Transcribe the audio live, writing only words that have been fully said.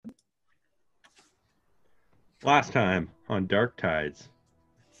Last time on Dark Tides,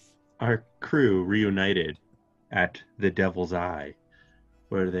 our crew reunited at the Devil's Eye,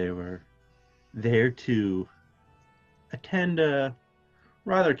 where they were there to attend a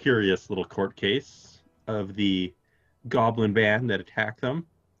rather curious little court case of the goblin band that attacked them.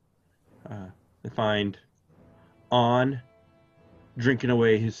 Uh, they find On drinking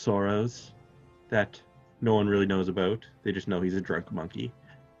away his sorrows that no one really knows about. They just know he's a drunk monkey.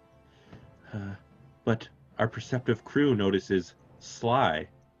 But our perceptive crew notices Sly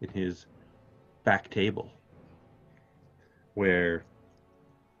in his back table, where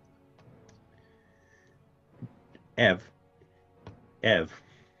Ev, Ev,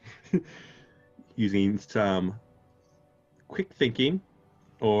 using some quick thinking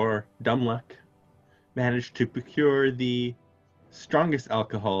or dumb luck, managed to procure the strongest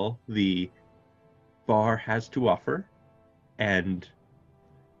alcohol the bar has to offer, and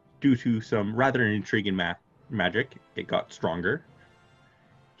due to some rather intriguing magic, it got stronger.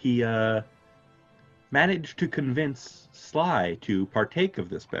 He managed to convince Sly to partake of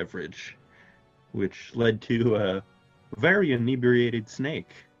this beverage, which led to a very inebriated Snake.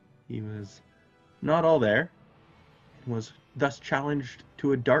 He was not all there, and was thus challenged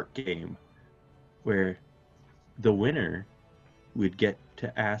to a dart game where the winner would get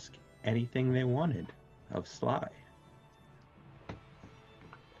to ask anything they wanted of Sly.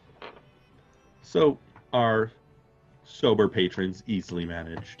 So our sober patrons easily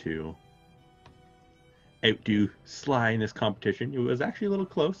managed to outdo Sly in this competition. It was actually a little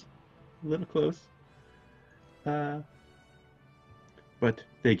close, a little close. Uh, but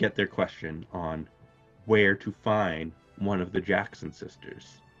they get their question on where to find one of the Jackson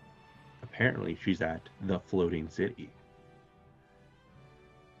sisters. Apparently, she's at the floating city.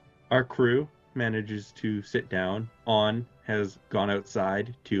 Our crew manages to sit down. On has gone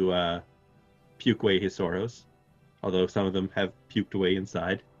outside to puke away his sorrows, although some of them have puked away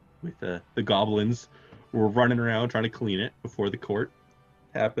inside, with the goblins were running around trying to clean it before the court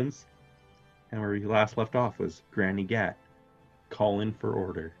happens. And where we last left off was Granny Gat calling for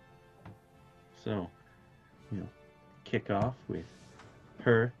order. So, kick off with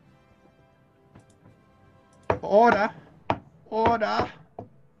her. Order! Order!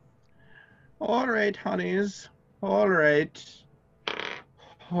 All right, honeys. All right.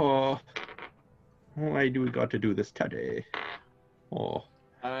 Oh, why do we got to do this today? Oh,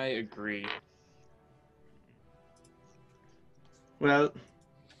 I agree. well,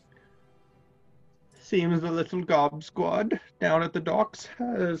 seems the little gob squad down at the docks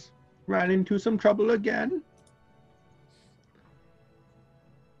has ran into some trouble again.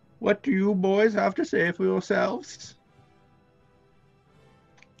 What do you boys have to say for yourselves?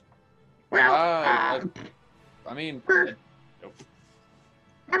 Well, I, I mean, we're,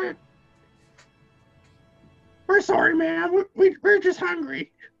 nope. we're sorry, ma'am. We're just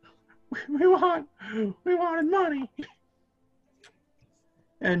hungry. We wanted money.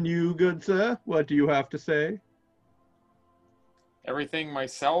 And you, good sir, what do you have to say? Everything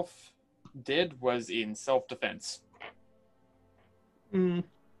myself did was in self-defense. Mm,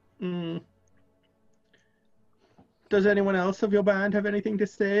 mm. Does anyone else of your band have anything to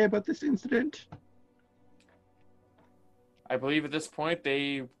say about this incident? I believe at this point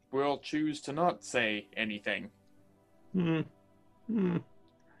they will choose to not say anything. Hmm. Hmm.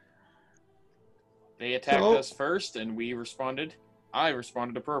 They attacked So, us first, and we responded. I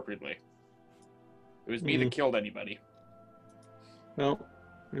responded appropriately. It was me hmm. that killed anybody. Well,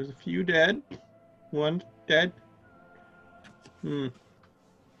 there's a few dead. One dead. Hmm.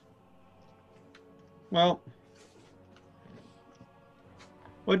 Well,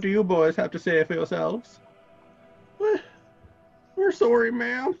 what do you boys have to say for yourselves? We're sorry,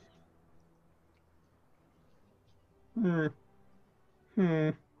 ma'am. Hmm. Hmm.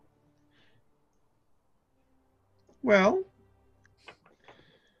 Well,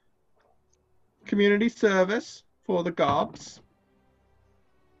 community service for the gobs.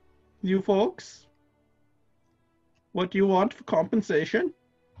 You folks, what do you want for compensation?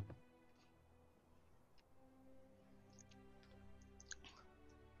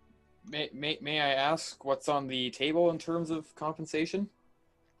 May I ask what's on the table in terms of compensation?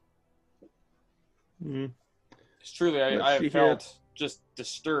 Hmm. Because truly, Let's I see have here. felt just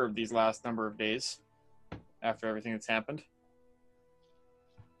disturbed these last number of days after everything that's happened.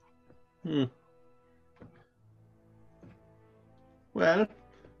 Hmm. Well,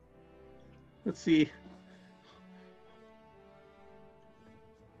 let's see.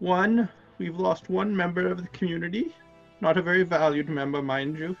 One, we've lost one member of the community. Not a very valued member,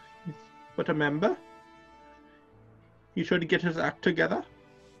 mind you, but a member. He should get his act together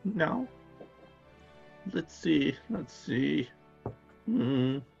now. Let's see.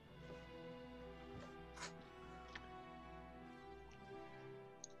 Hmm.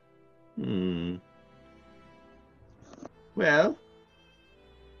 Hmm. Well,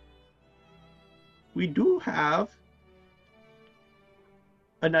 we do have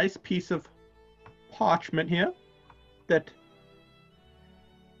a nice piece of parchment here that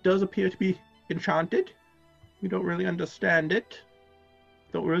does appear to be enchanted. We don't really understand it.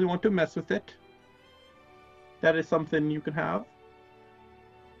 Don't really want to mess with it. That is something you can have.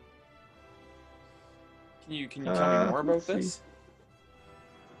 Can you tell me more about Let's see. this?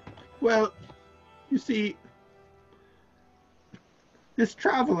 Well, you see, this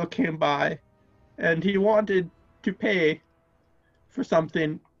traveler came by and he wanted to pay for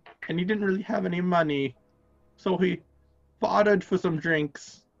something and he didn't really have any money. So he bartered for some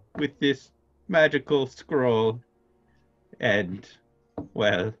drinks with this magical scroll. And,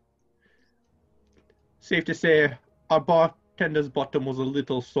 well, safe to say, our bartender's bottom was a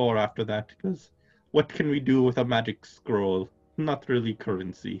little sore after that because what can we do with a magic scroll? Not really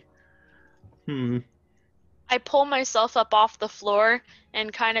currency. Hmm. I pull myself up off the floor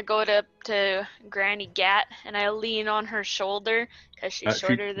and kind of go to Granny Gat, and I lean on her shoulder because she's She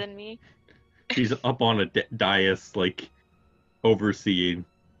shorter than me. she's up on a dais, like overseeing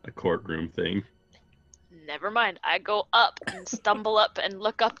a courtroom thing. Never mind. I go up and stumble up and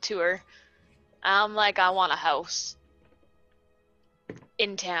look up to her. I'm like, I want a house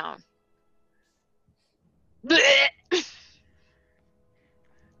in town.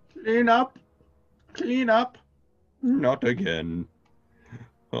 Clean up, clean up. Not again.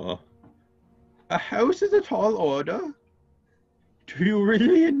 A house is a tall order. Do you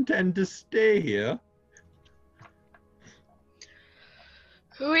really intend to stay here?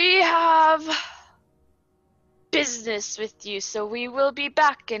 We have business with you, so we will be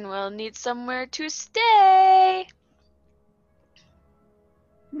back and we'll need somewhere to stay.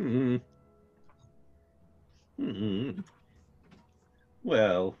 Hmm. Hmm.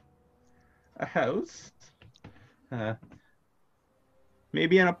 Well, a house? Uh,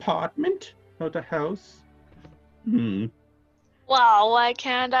 maybe an apartment? Not a house? Hmm. Well, why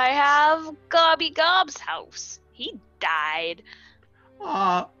can't I have Gobby Gob's house? He died.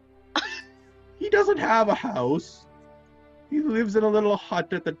 Uh, he doesn't have a house. He lives in a little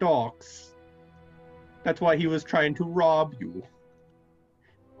hut at the docks. That's why he was trying to rob you.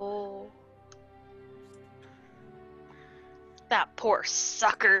 Oh. That poor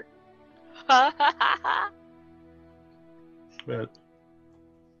sucker. But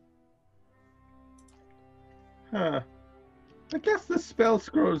I guess the spell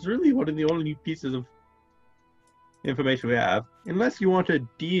scroll is really one of the only pieces of information we have. Unless you want a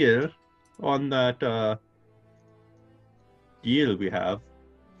deal on that deal we have.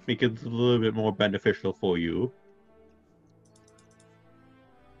 Make it a little bit more beneficial for you.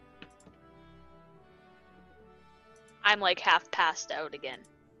 I'm like half passed out again,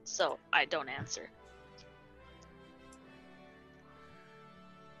 so I don't answer.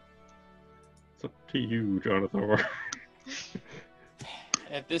 It's up to you, Jonathan.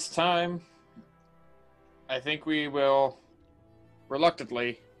 At this time, I think we will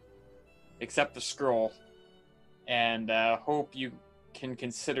reluctantly accept the scroll and hope you can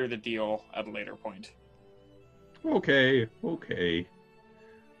consider the deal at a later point. Okay.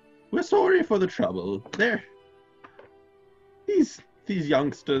 We're sorry for the trouble. These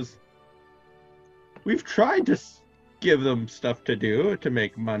youngsters. We've tried to give them stuff to do to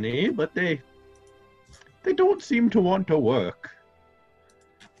make money, but they don't seem to want to work.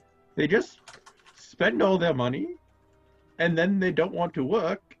 They just spend all their money, and then they don't want to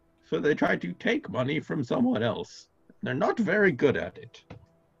work, so they try to take money from someone else. They're not very good at it.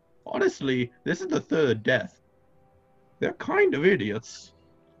 Honestly, this is the third death. They're kind of idiots.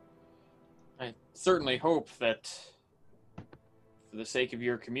 I certainly hope that, for the sake of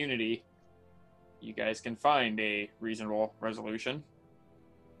your community, you guys can find a reasonable resolution.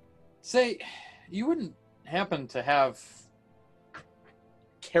 Say, you wouldn't happen to have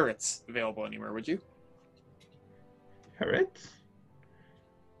carrots available anywhere, would you? Carrots?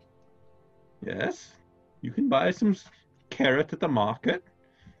 Yes. You can buy some carrot at the market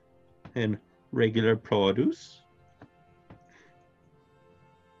and regular produce.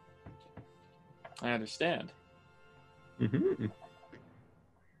 I understand. Mm-hmm.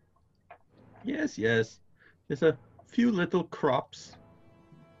 Yes. There's a few little crops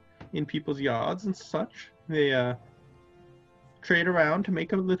in people's yards and such. They trade around to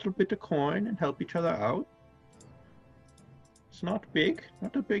make a little bit of coin and help each other out. It's not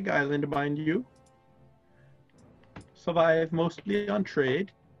a big island, mind you. Survive mostly on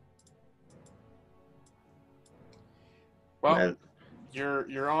trade. Well, Well,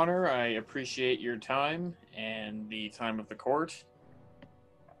 Your Honor, I appreciate your time and the time of the court,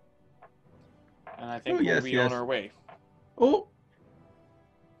 and I oh think we'll yes, be on yes. our way. Oh,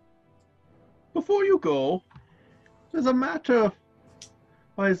 before you go, there's a matter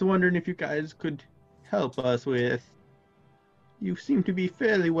I was wondering if you guys could help us with. You seem to be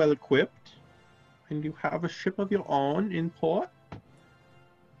fairly well equipped, and you have a ship of your own in port.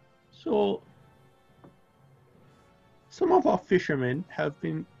 So, some of our fishermen have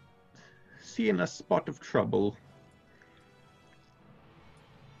been seeing a spot of trouble.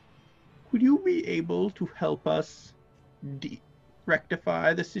 Would you be able to help us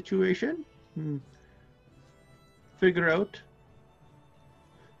rectify the situation? Figure out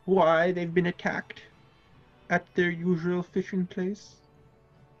why they've been attacked at their usual fishing place?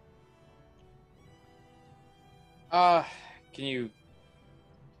 Uh, can you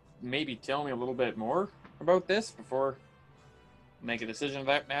maybe tell me a little bit more about this before I make a decision of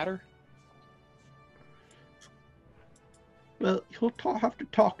that matter? Well, you'll have to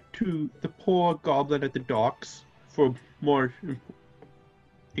talk to the poor goblin at the docks for more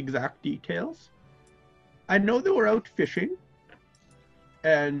exact details. I know they were out fishing,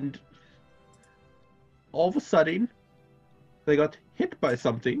 and all of a sudden, they got hit by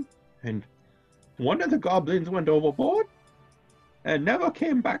something, and one of the goblins went overboard and never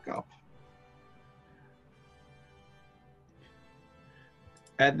came back up.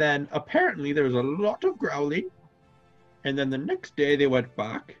 And then apparently there was a lot of growling, and then the next day they went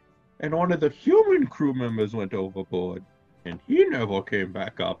back, and one of the human crew members went overboard, and he never came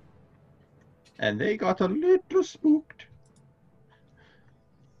back up. And they got a little spooked,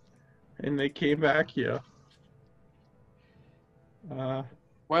 and they came back here.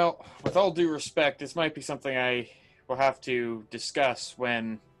 Well, with all due respect, this might be something I will have to discuss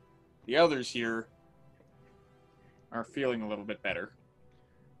when the others here are feeling a little bit better.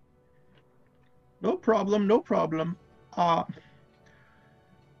 No problem, no problem.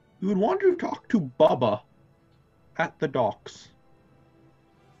 You would want to talk to Bubba at the docks.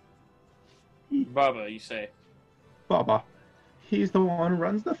 Bubba, you say? Bubba. He's the one who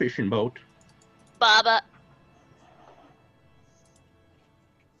runs the fishing boat. Baba.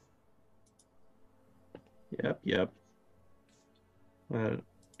 Yep.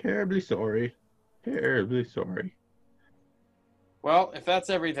 Terribly sorry. Terribly sorry. Well, if that's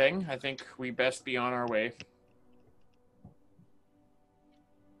everything, I think we best be on our way.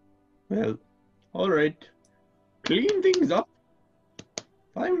 Well, all right. Clean things up.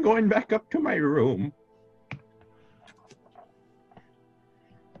 I'm going back up to my room.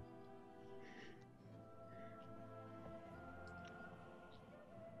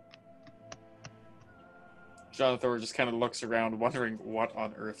 Jonathan just kind of looks around, wondering what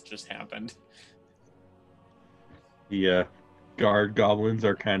on earth just happened. The guard goblins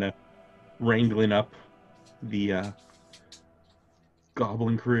are kind of wrangling up the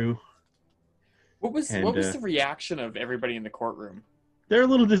goblin crew. What was And the reaction of everybody in the courtroom? they're a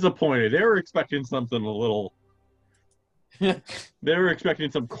little disappointed. They were expecting something a little. They were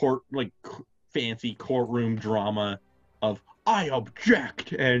expecting some fancy courtroom drama of "I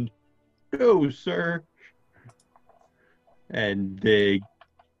object" and "No, sir," and they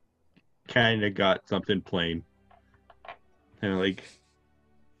kind of got something plain. And like,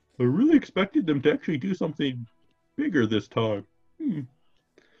 I really expected them to actually do something bigger this time.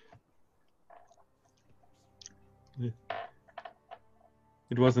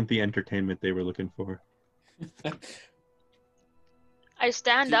 It wasn't the entertainment they were looking for. I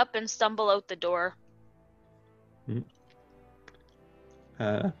stand up and stumble out the door.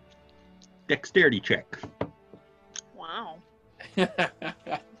 Dexterity check. Wow.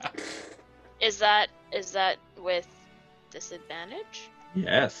 Is that with disadvantage?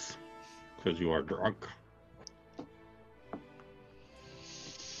 Yes, because you are drunk.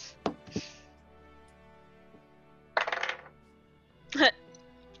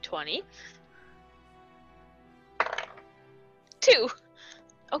 20. 2.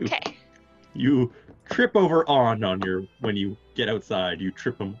 Okay. You trip over on your when you get outside. You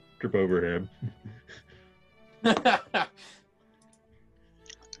trip over him.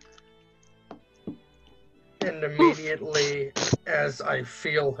 And immediately, as I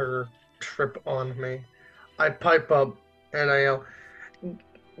feel her trip on me, I pipe up and I yell,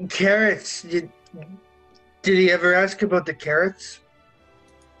 "Carrots! Did he ever ask about the carrots?"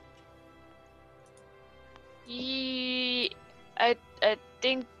 I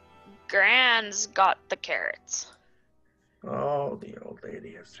think Gran's got the carrots. Oh, the old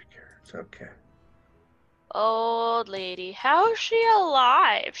lady has the carrots. Okay. Old lady. How is she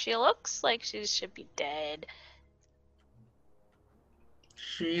alive? She looks like she should be dead.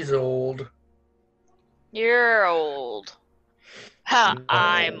 She's old. You're old. Ha, No.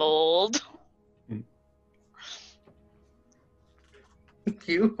 I'm old.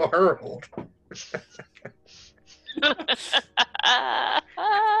 You are old.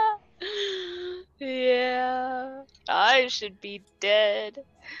 Yeah, I should be dead.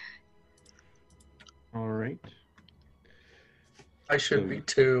 All right. I should So- be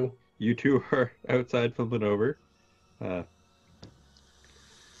too. You two are outside flipping over.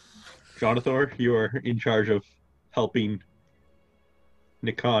 Jonathan, you are in charge of helping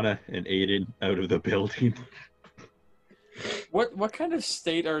Nikana and Aiden out of the building. What kind of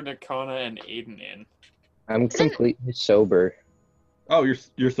state are Nakana and Aiden in? I'm completely sober. Oh,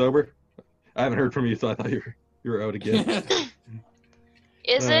 you're sober? I haven't heard from you, so I thought you were out again.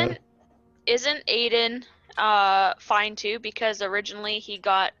 Isn't Aiden fine too? Because originally he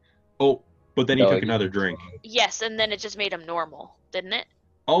got Oh, but then he No, took another drink. yes, and then it just made him normal, didn't it?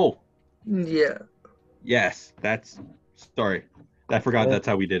 Oh, Yeah. yes, that's sorry. I forgot that's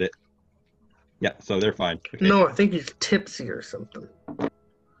how we did it. Yeah, so they're fine. Okay. No, I think he's tipsy or something.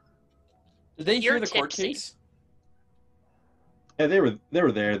 Did they hear You're the court tipsy. case? Yeah, they were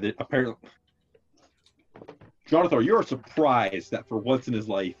there. They, apparently, Jonathan, you're surprised that for once in his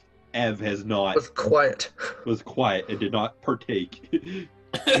life, Ev has not Was quiet. was quiet and did not partake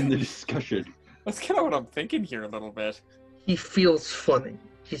in the discussion. That's kind of what I'm thinking here a little bit. He feels funny.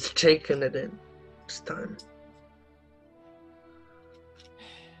 He's taking it in this time.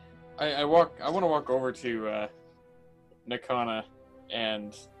 I want to walk over to Nakana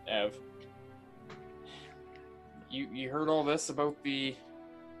and Ev. You heard all this about the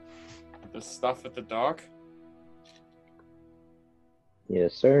stuff at the dock?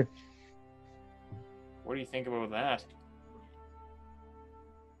 Yes, sir. What do you think about that?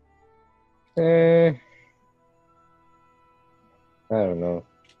 I don't know.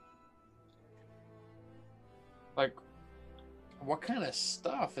 Like, what kind of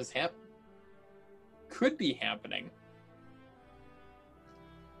stuff could be happening?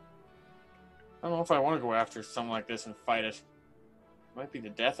 I don't know if I want to go after something like this and fight it. It might be the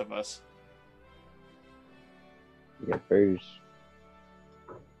death of us. Yeah, first.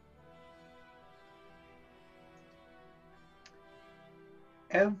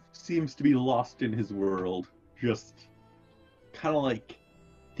 Ev seems to be lost in his world, just kind of like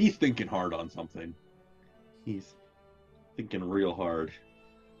he's thinking hard on something. He's thinking real hard.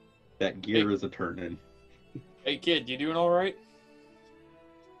 That gear Hey. is a turning. Hey kid, you doing all right?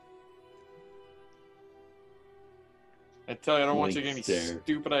 I tell you, I don't want you to get any Blank stare.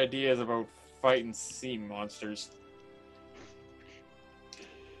 stupid ideas about fighting sea monsters.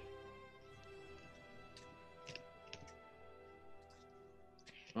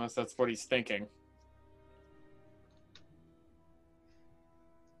 Unless that's what he's thinking.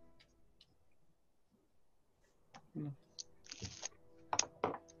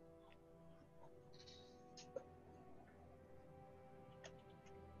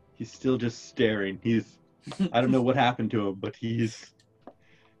 He's still just staring. I don't know what happened to him, but he's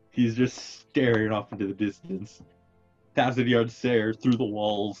just staring off into the distance. 1,000-yard stare through the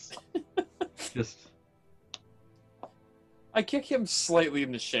walls. Just I kick him slightly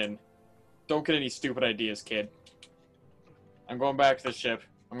in the shin. Don't get any stupid ideas, kid. I'm going back to the ship.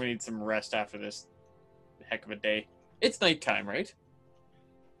 I'm gonna need some rest after this heck of a day. It's nighttime, right?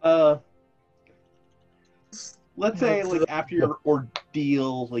 let's say like after your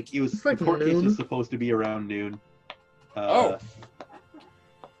ordeal, like it was It's like the court case noon. was supposed to be around noon. Oh.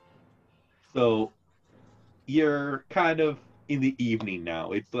 So you're kind of in the evening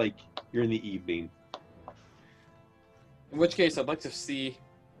now. It's like you're in the evening. In which case, I'd like to see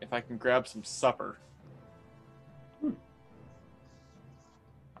if I can grab some supper.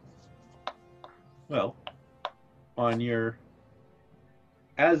 Well,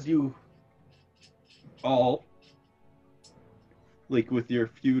 as you all, like with your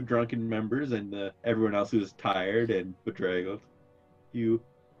few drunken members and everyone else who's tired and bedraggled, you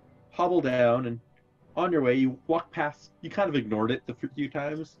hobble down, and on your way you walk past, you kind of ignored it the few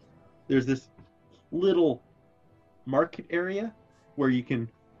times. There's this little market area where you can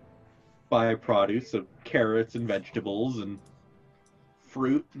buy produce of carrots and vegetables and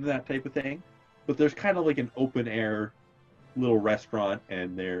fruit and that type of thing. But there's kind of like an open air little restaurant,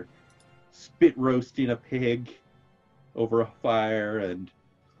 and they're spit roasting a pig over a fire, and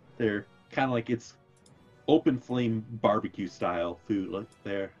they're kind of like it's open flame barbecue style food like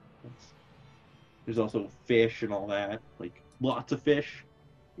there. There's also fish and all that, like lots of fish.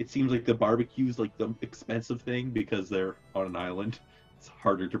 It seems like the barbecue's like the expensive thing because they're on an island. It's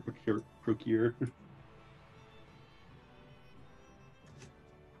harder to procure.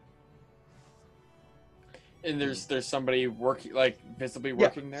 And there's somebody working, like visibly Yeah.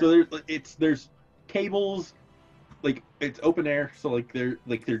 working there. So there's tables, like it's open air. So they're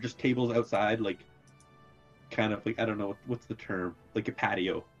just tables outside, like kind of like I don't know what's the term, like a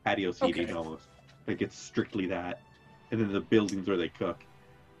patio seating Okay. almost. Like it's strictly that, and then the buildings where they cook,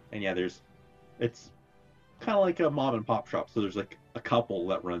 and yeah, it's kind of like a mom and pop shop. So there's like a couple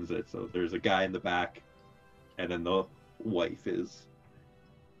that runs it. So there's a guy in the back, and then the wife is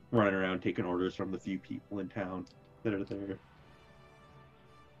running around taking orders from the few people in town that are there.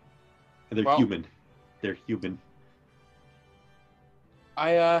 And they're Well- human. They're human.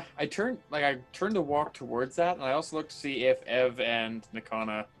 I turn to walk towards that, and I also look to see if Ev and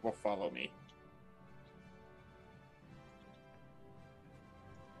Nakana will follow me.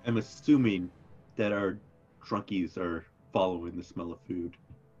 I'm assuming that our drunkies are following the smell of food.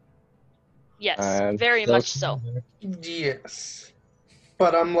 Yes, I'm very still much so. Yes.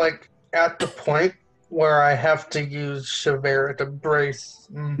 But I'm like at the point where I have to use Shavera to brace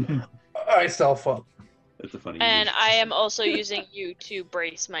myself up. That's a funny And image. I am also using you to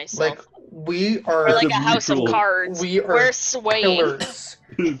brace myself. Like we Or are like It's a a house of mutual- cards. we are We're swaying. pillars.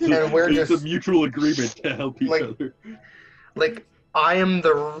 It's And we're it's a just- mutual agreement to help each like- other. Like I am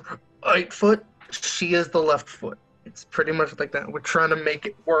the right foot, she is the left foot. It's pretty much like that. We're trying to make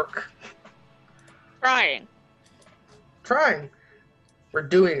it work. Trying. Trying. We're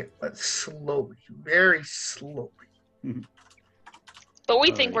doing it, but slowly, very slowly. But we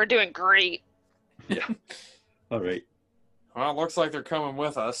All think right. we're doing great. All right. Well, it looks like they're coming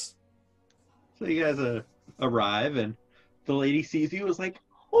with us. So you guys arrive, and the lady sees you. Is like,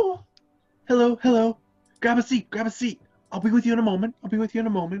 "Oh, hello, hello. Grab a seat. Grab a seat. I'll be with you in a moment. I'll be with you in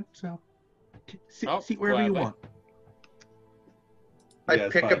a moment. So, sit, Oh, seat wherever you gladly. want." I You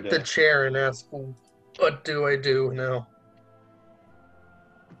guys pick up find the a- chair and ask, "What do I do now?"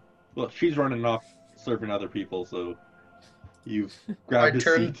 Well, she's running off serving other people, so you've I grabbed a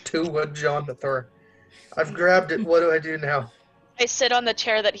turn seat. to Jonathan. I've grabbed it. What do I do now? I sit on the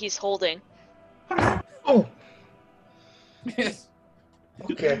chair that he's holding. Oh,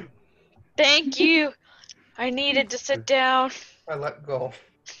 okay. Thank you. I needed to sit down. I let go.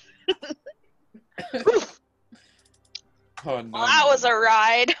 Oh no! Well, that was a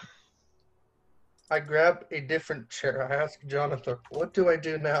ride. I grab a different chair. I ask Jonathan, "What do I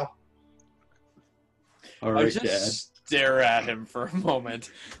do now?" All I right, just Dad. stare at him for a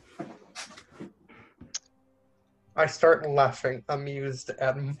moment. I start laughing, amused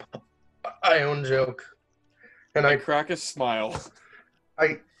at my own joke, and I I crack a smile.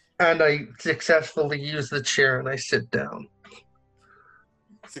 I successfully use the chair and I sit down.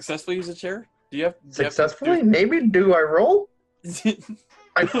 Successfully use a chair? Do you have Successfully? Maybe do I roll?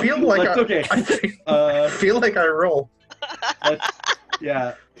 I feel like That's okay. I feel like I roll.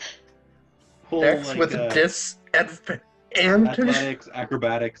 Yeah. Pull Dex like with disadvantage. athletics,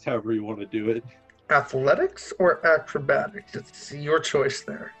 acrobatics, however you want to do it. Athletics or acrobatics? It's your choice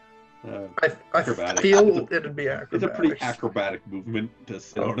there. I Acrobatics. feel it'd be acrobatics. It's a pretty acrobatic movement to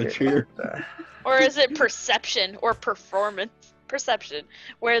sit on a Okay. chair. Or is it perception or performance? Perception,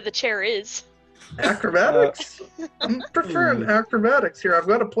 where the chair is. Acrobatics? I'm preferring acrobatics here. I've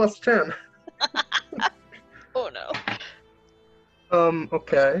got a +10. Oh no.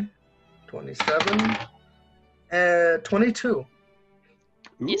 Okay. 27. 22.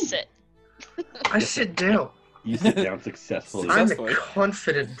 You Ooh, sit. I sit down. You sit down successfully. I'm a Successfully.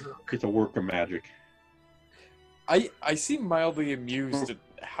 confident drunk. It's a work of magic. I seem mildly amused at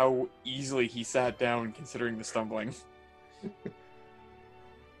how easily he sat down considering the stumbling.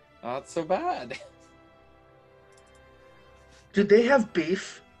 Not so bad. Do they have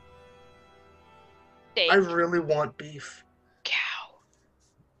beef? Steak. I really want beef. Cow.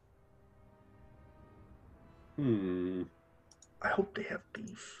 I hope they have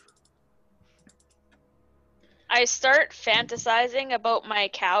beef. I start fantasizing about my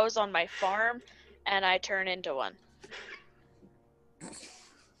cows on my farm, and I turn into one.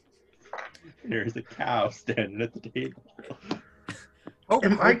 There's a cow standing at the table.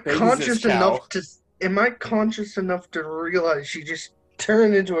 Am How I big is conscious this cow? enough to? Am I conscious enough to realize she just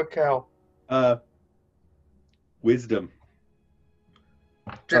turned into a cow? Wisdom.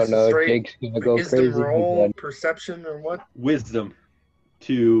 Just oh no, straight Jake's gonna go wisdom crazy roll, again. perception, or what? Wisdom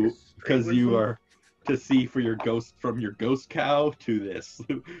to Just straight because you wisdom? are to see for your ghost from your ghost cow to this.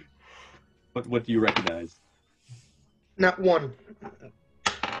 What do you recognize? Not one.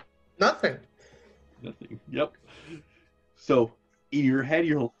 Nothing. Nothing. Yep. So in your head,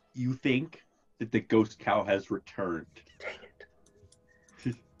 you think that the ghost cow has returned.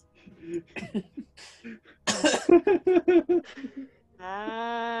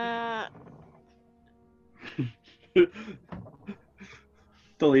 Uh, The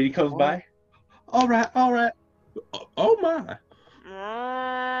lady comes by. All right, all right. Oh my.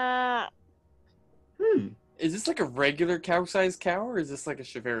 Hmm. Is this like a regular cow-sized cow, or is this like a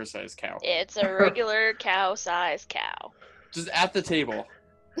Chevere-sized cow? It's a regular cow-sized cow. Just at the table.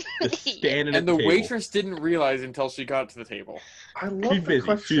 Just standing at And the the table. waitress didn't realize until she got to the table. I She's love the busy.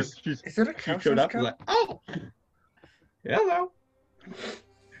 question. She's Is it a she cow showed up. cow? Like, oh, hello.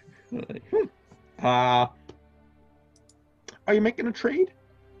 Like, are you making a trade?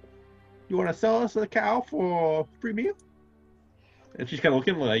 You want to sell us a cow for a free meal? And she's kind of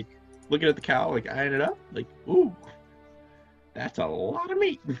looking at the cow, like eyeing it up, like, ooh, that's a lot of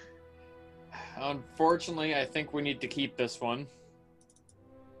meat. Unfortunately, I think we need to keep this one.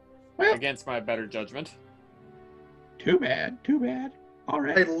 Well, Against my better judgment. too bad, too bad. All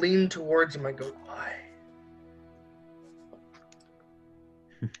I right. lean towards him. I go, why?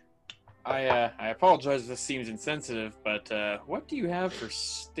 I apologize if this seems insensitive, but what do you have for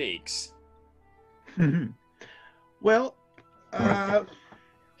steaks? Well,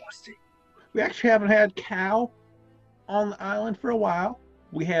 we actually haven't had cow on the island for a while.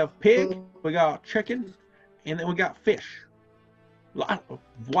 We have pig, we got chicken, and then we got fish.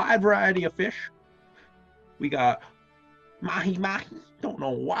 Wide variety of fish. We got mahi-mahi. Don't know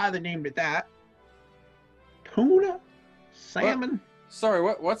why they named it that. Tuna, salmon, Sorry,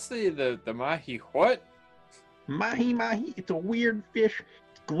 what's the mahi what? mahi-mahi. It's a weird fish.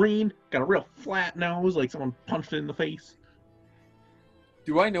 It's green, got a real flat nose, like someone punched it in the face.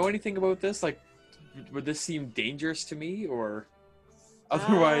 Do I know anything about this? Like, would this seem dangerous to me, or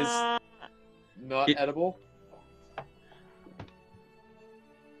otherwise not edible?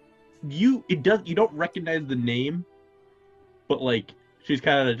 You don't recognize the name, but like she's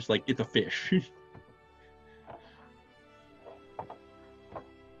kind of just like, it's a fish.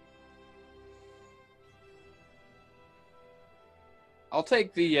 I'll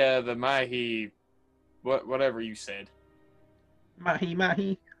take the mahi, whatever you said.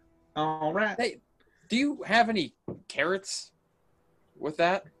 Mahi-mahi. All right. Hey, do you have any carrots with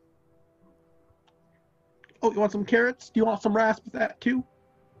that? Oh, you want some carrots? Do you want some rice with that too?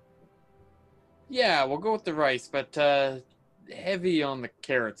 Yeah, we'll go with the rice, but heavy on the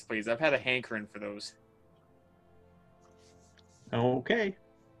carrots, please. I've had a hankering for those. Okay.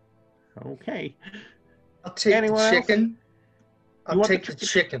 Okay. I'll take Anyone the else? chicken. I'll want the take the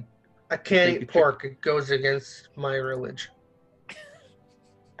chicken. I can't Take eat the pork. It goes against my religion.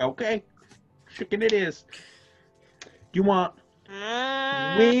 Okay. Chicken it is. Do you want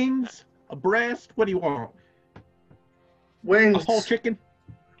wings? A breast? What do you want? Wings. A whole chicken?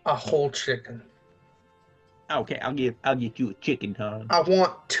 A whole chicken. Okay, I'll get you a chicken, Tom. I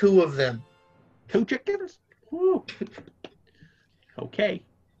want 2 of them. 2 chickens? Woo. Okay.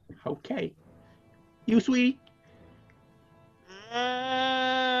 Okay. You, sweetie?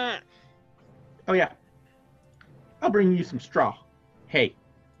 Oh, yeah. I'll bring you some straw. Hay.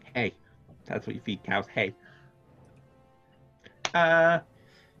 Hay. That's what you feed cows. Hay.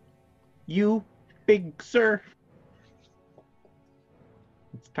 You, big sir.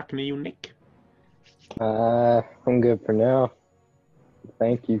 It's talking to you, Nick. I'm good for now.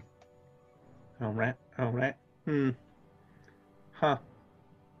 Thank you. All right. All right. Huh.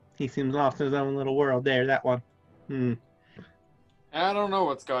 He seems lost in his own little world there, that one. I don't know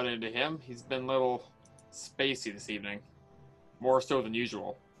what's got into him. He's been a little spacey this evening. More so than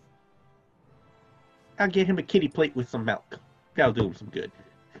usual. I'll get him a kitty plate with some milk. That'll do him some good.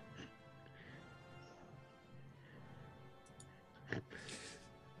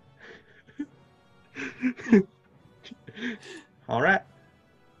 All right.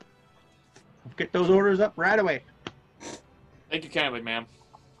 I'll get those orders up right away. Thank you kindly, ma'am.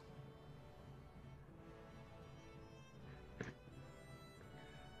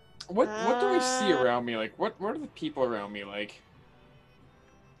 What do I see around me? Like, what are the people around me like?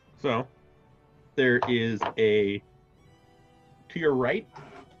 So, there is to your right,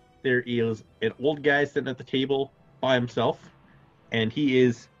 there is an old guy sitting at the table by himself, and he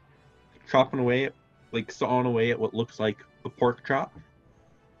is chopping away at, sawing away at what looks like a pork chop.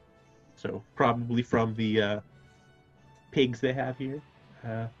 So, probably from the pigs they have here.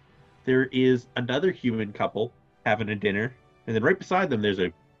 There is another human couple having a dinner, and then right beside them there's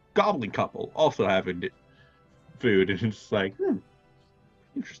a goblin couple also having food, and it's like,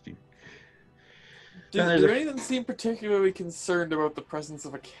 interesting. Do any of them seem particularly concerned about the presence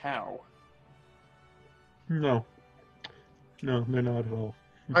of a cow? No, they're not at all.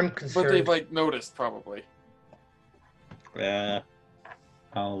 I'm concerned. But they've noticed probably.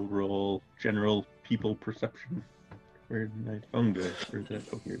 I'll roll general people perception. Where did my phone go? Where's that?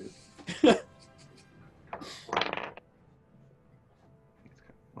 Oh, here it is.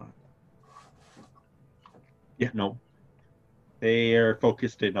 They are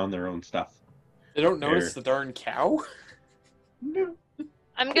focused in on their own stuff. They don't notice They're- the darn cow? No.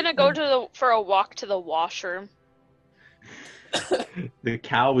 I'm gonna go for a walk to the washroom. The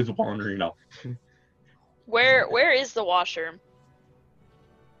cow is wandering up. Where is the washroom?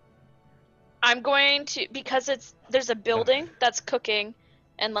 I'm going to, because there's a building that's cooking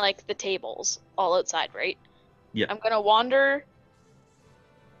and like the tables all outside, right? Yeah. I'm gonna wander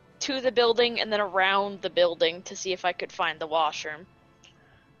to the building and then around the building to see if I could find the washroom.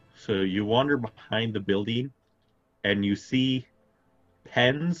 So you wander behind the building and you see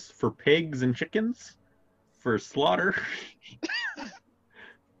pens for pigs and chickens for slaughter.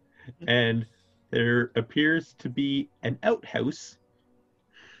 And there appears to be an outhouse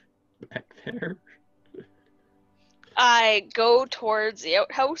back there. I go towards the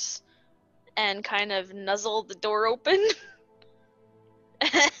outhouse and kind of nuzzle the door open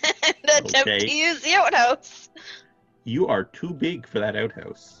and attempt Okay. to use the outhouse. You are too big for that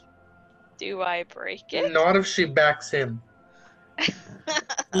outhouse. Do I break it? Not if she backs him.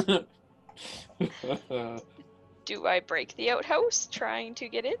 Do I break the outhouse trying to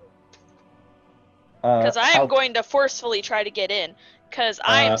get in? Because I am going to forcefully try to get in. Because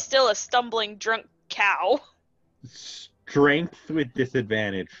I am still a stumbling drunk cow. Strength with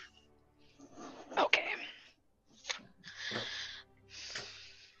disadvantage. Okay.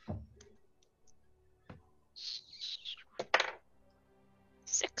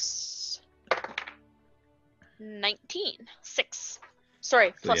 Six. 19. 6.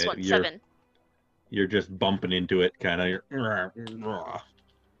 Sorry, So plus yeah, 1. you're- 7. You're just bumping into it, kind of.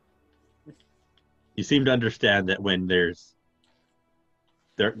 You seem to understand that when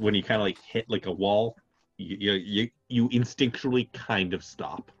when you kind of like hit like a wall, you instinctually kind of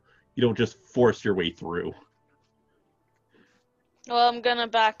stop. You don't just force your way through. Well, I'm gonna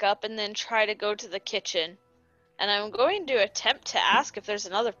back up and then try to go to the kitchen. And I'm going to attempt to ask if there's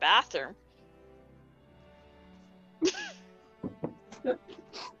another bathroom.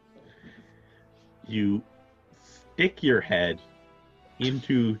 You stick your head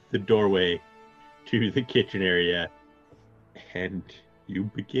into the doorway to the kitchen area, and you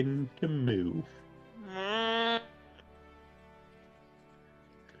begin to move.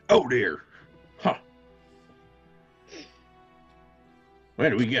 Oh dear! Huh? Where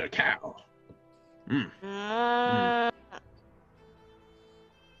do we get a cow?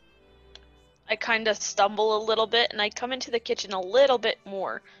 I kind of stumble a little bit and I come into the kitchen a little bit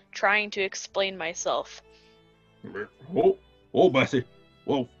more, trying to explain myself. Whoa, Bessie!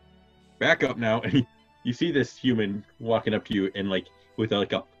 Whoa, back up now! And you see this human walking up to you and like with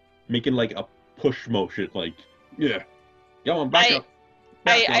making like a push motion, like yeah, come on, back up.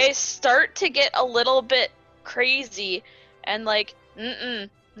 Back up. I start to get a little bit crazy and like,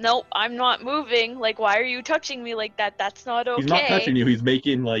 nope, I'm not moving. Like, why are you touching me like that? That's not okay. He's not touching you. He's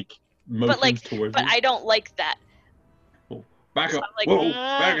making like motions towards but you. I don't like that. Oh, back up. I'm like, Whoa,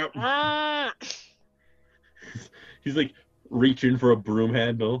 back up. He's like reaching for a broom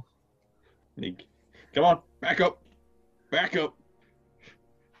handle. Like, come on, back up. Back up.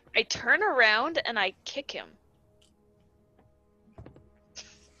 I turn around and I kick him.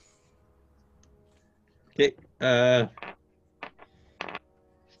 Okay. I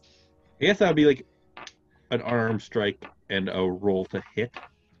guess that would be like an arm strike and a roll to hit.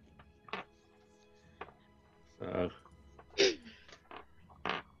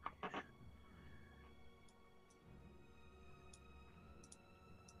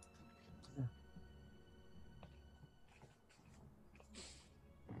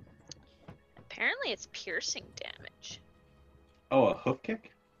 Apparently it's piercing damage. Oh, a hoof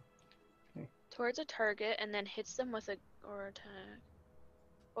kick? Towards a target and then hits them with a gore attack.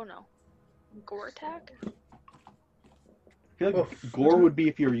 Oh no. Gore attack? I feel like Oof. gore would be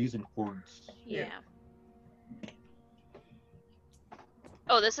if you were using horns. Yeah.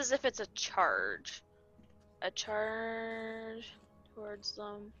 Oh, this is if it's a charge. A charge towards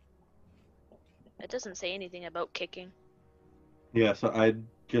them. It doesn't say anything about kicking. Yeah, so I'd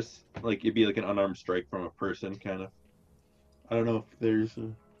just like it'd be like an unarmed strike from a person, kind of. I don't know if there's a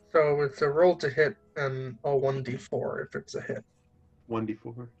So it's a roll to hit and a 1d4 if it's a hit.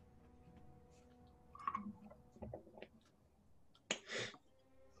 1d4.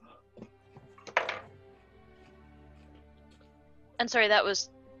 And sorry, that was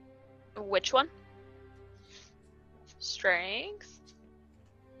which one? Strength.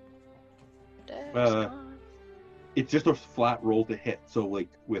 Dex, con. It's just a flat roll to hit, so like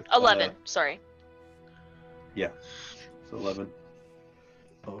with 11. Sorry. Yeah, so 11.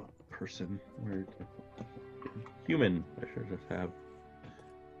 Oh, person. Where? Human. I should just have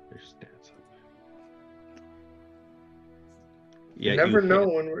their stats up. Yeah, Never you know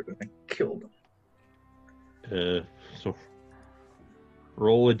hit. when we're gonna kill them. So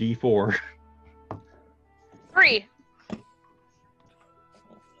roll a d4. 3.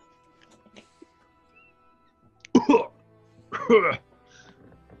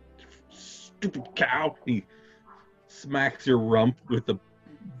 Stupid cow. He smacks your rump with the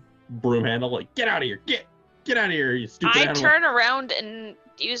broom handle like, get out of here. Get out of here, you stupid I animal. turn around and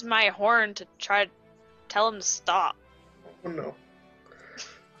use my horn to try to tell him to stop. Oh no.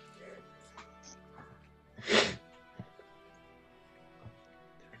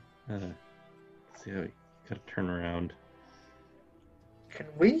 Let's see how we gotta turn around. Can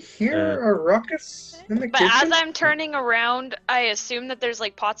we hear a ruckus in the But kitchen? as I'm turning around, I assume that there's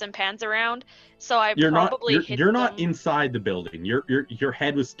like pots and pans around, so I You're probably hit you're not them. inside the building. Your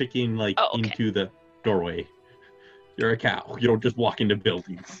head was sticking like Oh, okay. into the doorway. You're a cow. You don't just walk into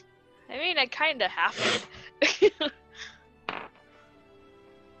buildings. I mean, I kind of have to.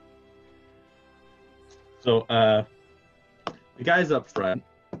 So the guys up front,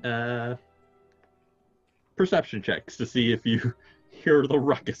 perception checks to see if you hear the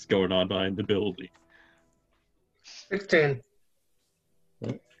ruckus going on behind the building. 16.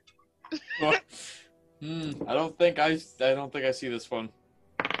 I don't think I see this one.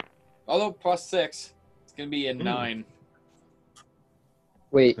 Although +6, it's gonna be a 9.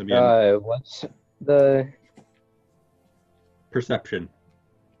 Wait, Again. what's the... Perception.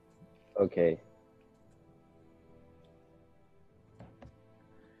 Okay.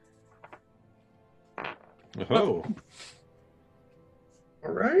 Oh,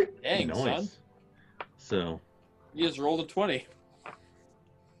 All right. Dang, son, nice. So you just rolled a 20.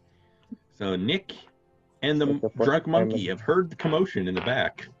 Nick and the Like the first drunk time monkey in- have heard the commotion in the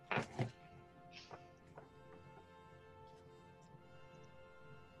back.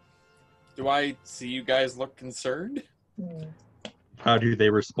 Do I see you guys look concerned? How do they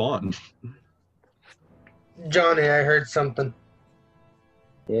respond? Johnny, I heard something.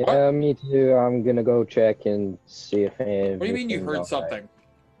 Yeah, me too. I'm gonna go check and see if anything. What do you mean you heard something?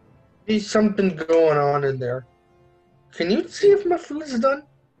 There's something going on in there. Can you see if my food's done?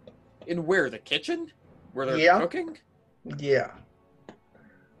 In where? The kitchen? Where they're Yeah. cooking? Yeah.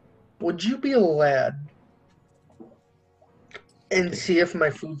 Would you be a lad and see if my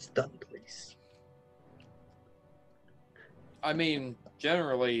food's done, please? I mean,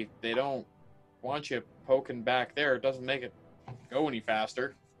 generally, they don't want you poking back there. It doesn't make it go any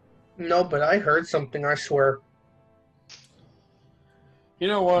faster. No, but I heard something, I swear. You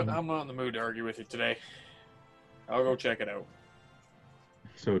know what? I'm not in the mood to argue with you today. I'll go check it out.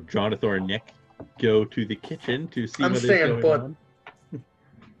 So Jonathan and Nick go to the kitchen to see I'm what is staying going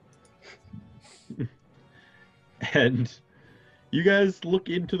put. on. And you guys look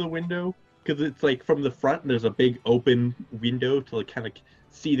into the window because it's like from the front. There's a big open window to like kind of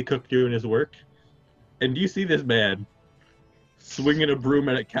see the cook doing his work. And you see this man swinging a broom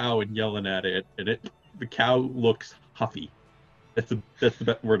at a cow and yelling at it, and the cow looks huffy. That's the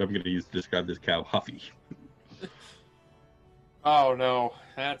best word I'm going to use to describe this cow, huffy. Oh no,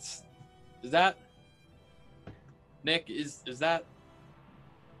 is that Nick? Is that?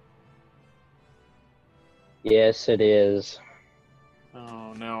 Yes, it is.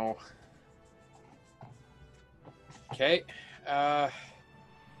 Oh no. Okay.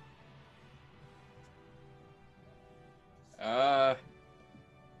 What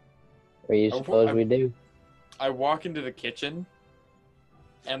do you suppose we do? I walk into the kitchen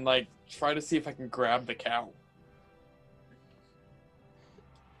and like try to see if I can grab the cow.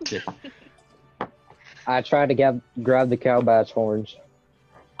 I tried to grab the cow by its horns.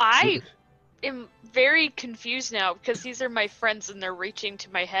 I am very confused now because these are my friends and they're reaching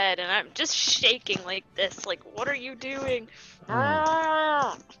to my head and I'm just shaking like this. Like, what are you doing? So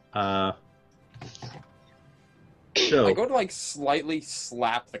I go to like slightly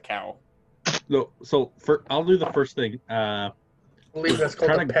slap the cow. so I'll do the first thing. I believe that's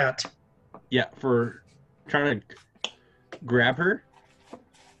called a pat. Yeah, for trying to grab her,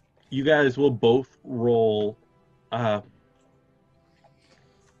 you guys will both roll. Let's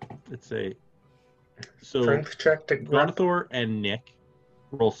say. So Strength check to grab. Jonathan and Nick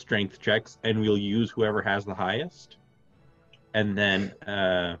roll strength checks, and we'll use whoever has the highest. And then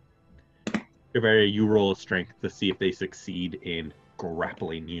Rivera, you roll a strength to see if they succeed in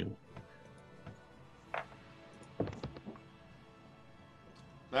grappling you.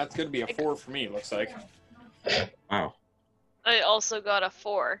 That's gonna be a 4 for me. Looks like. Wow. I also got a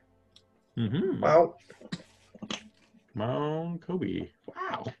 4. Mm-hmm. Wow. Come on, Kobe.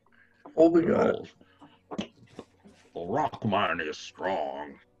 Wow. Oh, we got it. The rock man is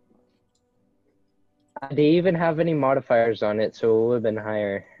strong. They even have any modifiers on it, so it would have been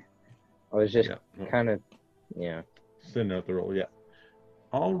higher. I was just Yeah. kind of, yeah. Send out the roll, yeah.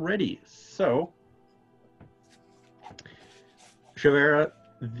 Alrighty, so Shavera,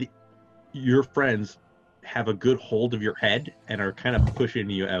 your friends have a good hold of your head and are kind of pushing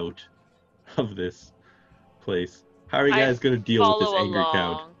you out of this place. How are you guys going to deal with this Follow angry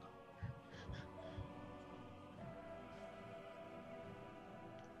crowd? along.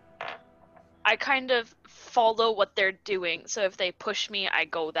 I kind of follow what they're doing. So if they push me, I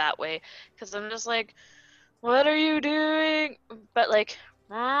go that way. Because I'm just like, what are you doing? But like,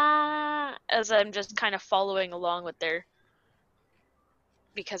 as I'm just kind of following along with their,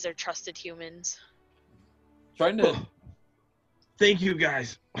 because they're trusted humans. Trying to. Oh, thank you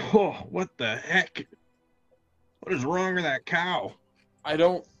guys. Oh, what the heck? What is wrong with that cow? I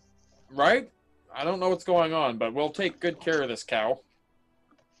don't. Right? I don't know what's going on, but we'll take good care of this cow.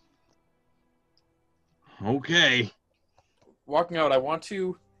 Okay. Walking out, I want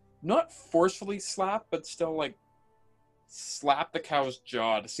to not forcefully slap, but still like slap the cow's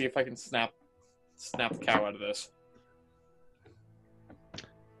jaw to see if I can snap the cow out of this.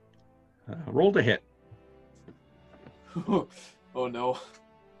 Roll to hit. Oh no.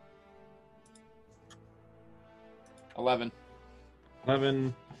 11.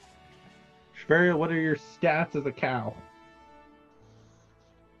 11. Shaveria, what are your stats as a cow?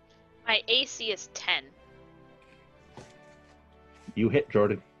 My AC is 10. You hit,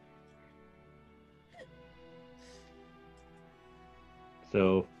 Jordan.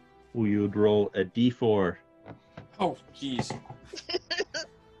 So we would roll a d4. Oh, jeez.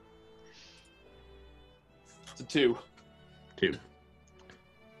 It's a 2. 2.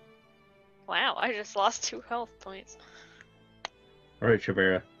 Wow, I just lost 2 health points. All right,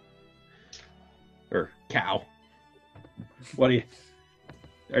 Shavera. Or cow. What do you...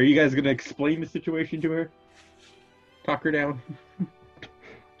 Are you guys going to explain the situation to her? Talk her down?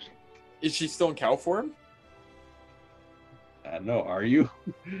 Is she still in cow form? No, are you?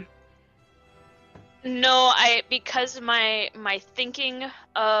 No, because my thinking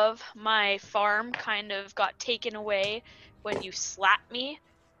of my farm kind of got taken away when you slapped me.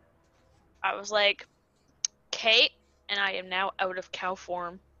 I was like, "Okay," and I am now out of cow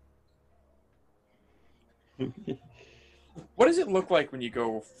form. What does it look like when you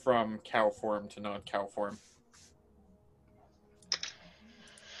go from cow form to non-cow form?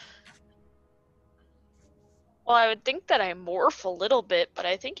 Well, I would think that I morph a little bit, but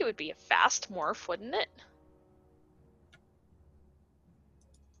I think it would be a fast morph, wouldn't it?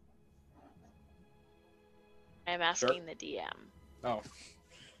 I'm asking the DM. Oh.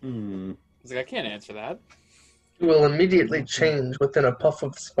 Hmm. I was like, I can't answer that. It will immediately change within a puff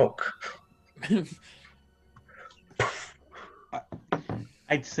of smoke.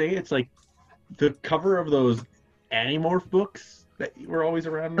 I'd say it's like the cover of those Animorph books that were always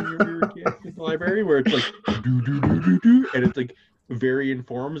around when you were a kid in the library, where it's like do do do do do, and it's like varying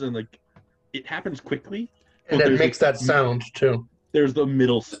forms, and like it happens quickly. And But it there's makes like that sound too. there's the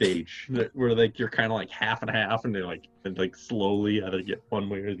middle stage where like you're kind of like half and half, and they're like and like slowly either get one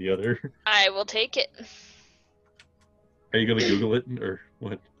way or the other. I will take it. Are you gonna Google it or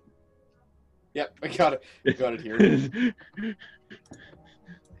what? Yep, I got it. Got it here.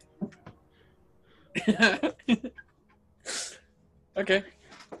 Okay.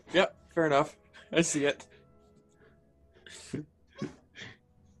 Yep, fair enough. I see it.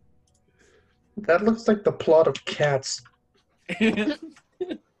 That looks like the plot of Cats.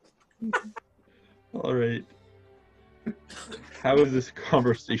 All right. How is this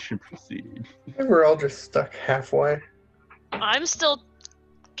conversation proceeding? We're all just stuck halfway. I'm still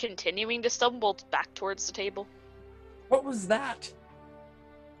continuing to stumble back towards the table. What was that?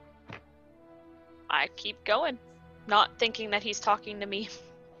 I keep going, not thinking that he's talking to me.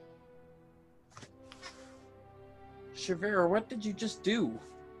 Shavera, what did you just do?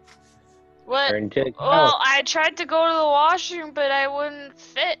 What? Turn to a cow. Well, I tried to go to the washroom, but I wouldn't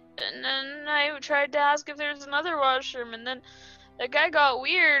fit. And then I tried to ask if there's another washroom, and then the guy got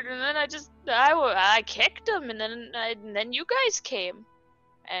weird, and then I kicked him, and then you guys came,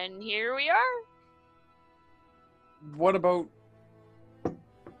 and here we are. What about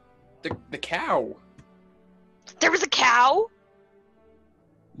the cow? There was a cow.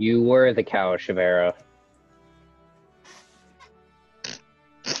 You were the cow, Shavera.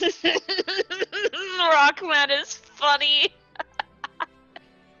 Rockman is funny,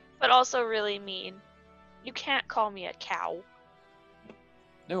 but also really mean. You can't call me a cow.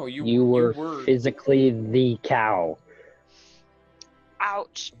 No, You were physically the cow.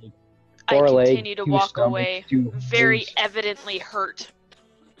 Ouch. Four I legs, continue to 2 walk stomachs, away, 2 very hearts. evidently hurt.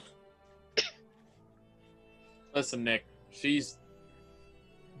 Listen, Nick, she's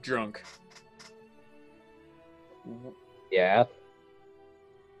drunk. Yeah.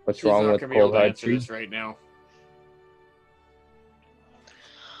 What's She's wrong not with gonna be able cold to hard answer truth? this right now.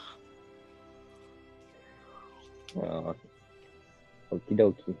 Okie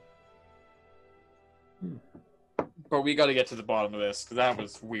dokie. But we got to get to the bottom of this because that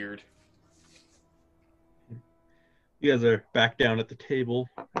was weird. You guys are back down at the table,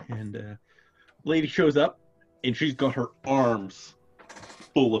 and lady shows up, and she's got her arms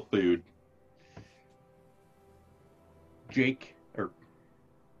full of food. Jake, or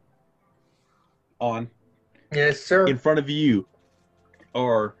on, Yes, sir. in front of you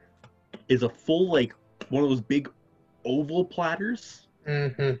is a full, like, one of those big oval platters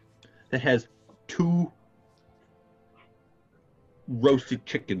Mm-hmm. that has 2 roasted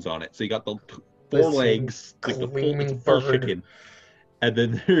chickens on it. So you got the 4 Listen, legs, like the gleaming full bird. chicken, and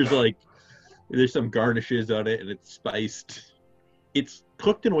then there's some garnishes on it, and it's spiced. It's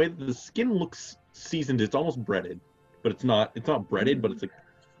cooked in a way that the skin looks seasoned. It's almost breaded, but it's not. It's not breaded, but it's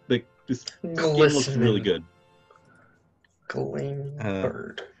like this skin looks really Glistening. good. Gleaming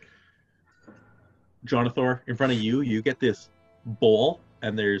bird. Jonathor, in front of you, you get this bowl,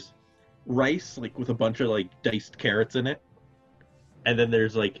 and there's rice, like with a bunch of like diced carrots in it, and then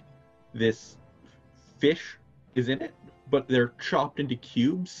there's like this fish is in it, but they're chopped into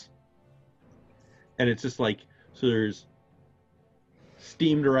cubes, and it's just like, so there's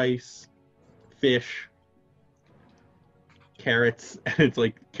steamed rice, fish, carrots, and it's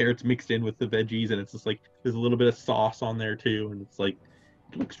like carrots mixed in with the veggies, and it's just like there's a little bit of sauce on there too, and it's like,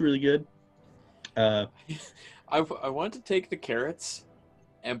 it looks really good. I want to take the carrots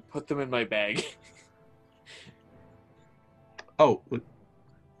and put them in my bag. Oh,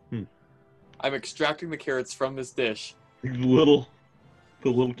 I'm extracting the carrots from this dish. the little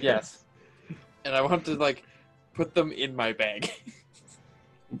carrots. Yes. And I want to, like, put them in my bag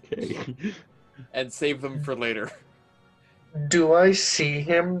Okay. and save them for later. Do I see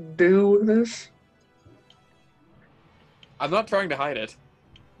him do this? I'm not trying to hide it.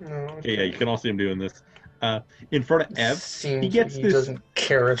 No. Okay, yeah, you can all see him doing this. In front of Ev, Seems he gets like he this. doesn't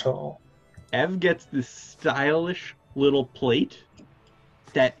care at all. Ev gets this stylish little plate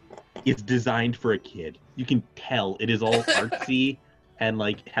that is designed for a kid. You can tell it is all artsy and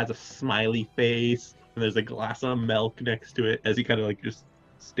like has a smiley face, and there's a glass of milk next to it as he kind of like just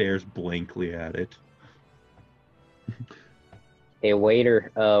stares blankly at it. Hey,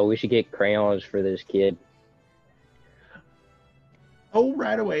 waiter, we should get crayons for this kid. Oh,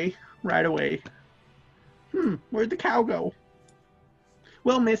 right away, right away. Where'd the cow go?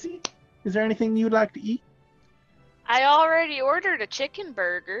 Well, Missy, is there anything you'd like to eat? I already ordered a chicken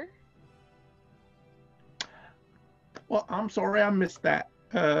burger. Well, I'm sorry I missed that.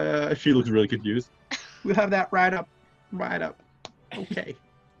 She looks really confused. We'll have that right up. Right up. Okay.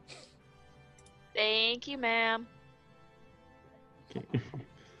 Thank you, ma'am. Okay.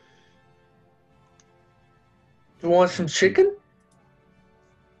 You want some chicken?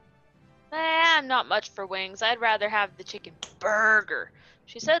 I'm not much for wings. I'd rather have the chicken burger.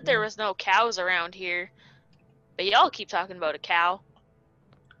 She said there was no cows around here. But y'all keep talking about a cow.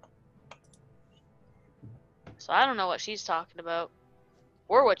 So I don't know what she's talking about.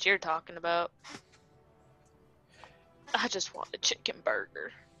 Or what you're talking about. I just want a chicken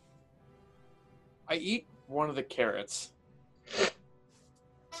burger. I eat one of the carrots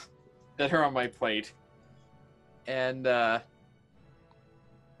that are on my plate. And, They're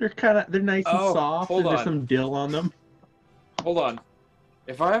nice and Oh, soft, hold and there's on. some dill on them. hold on.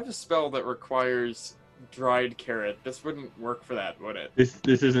 If I have a spell that requires dried carrot, this wouldn't work for that, would it? This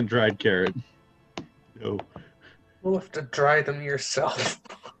isn't dried carrot. No, You'll have to dry them yourself.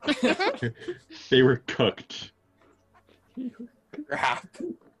 they were cooked. Crap.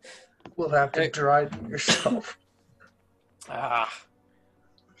 We'll have to Hey. dry them yourself. Ah.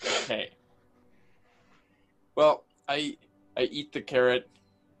 Okay. Well, I eat the carrot,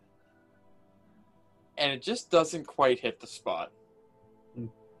 and it just doesn't quite hit the spot.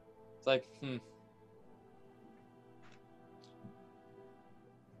 It's like,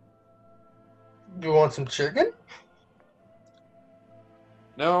 You want some chicken?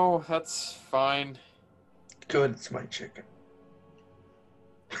 no, that's fine. Good, it's my chicken.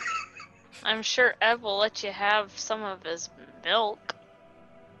 I'm sure Ev will let you have some of his milk.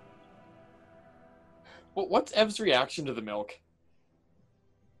 Well, what's Ev's reaction to the milk?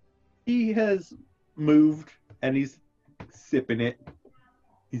 He has moved, and he's sipping it.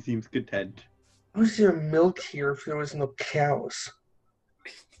 He seems content. Who's there milk here if there was no cows?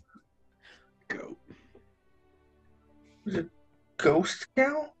 Go. Was it ghost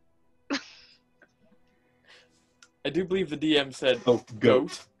cow? I do believe the DM said Oh,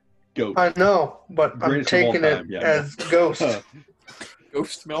 goat. Goat. I know, but I'm Greatest of all taking it time, yeah, as no. ghost.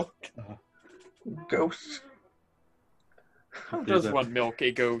 Ghost milk. Ghost. How There's does a- one milk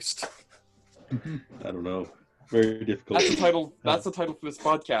a ghost? I don't know. Very difficult. That's the title. That's the title for this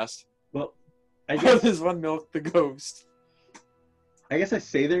podcast. Well, I How guess does one milk the ghost? I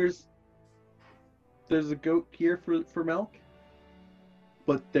say there's a goat here for milk,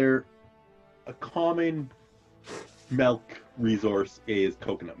 but a common milk resource is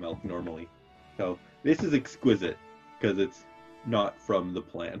coconut milk normally. So this is exquisite because it's not from the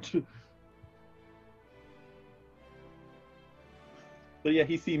plant. But yeah,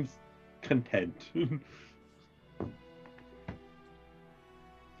 he seems content.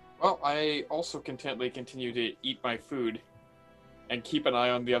 Well, I also contently continue to eat my food and keep an eye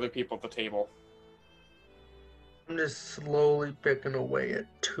on the other people at the table. I'm just slowly picking away at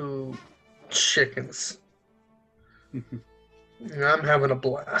 2 chickens. And I'm having a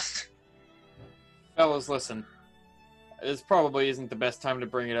blast. Fellas, listen. This probably isn't the best time to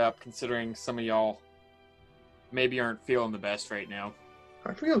bring it up, considering some of y'all maybe aren't feeling the best right now.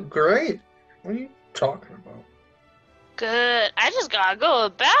 I feel great. What are you talking about? Good. I just gotta go to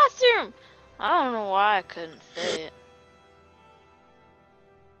the bathroom. I don't know why I couldn't fit.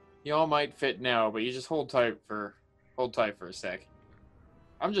 Y'all might fit now, but you just hold tight for a sec.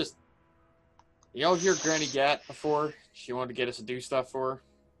 Y'all hear Granny Gat before? She wanted to get us to do stuff for her.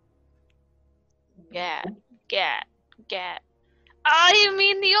 Gat. Oh, you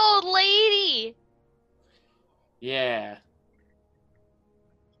mean the old lady? Yeah.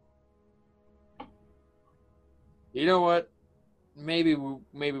 You know what? Maybe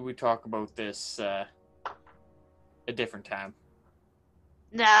we talk about this a different time.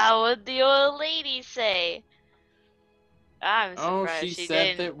 Now, what'd the old lady say? I'm Oh, surprised she she said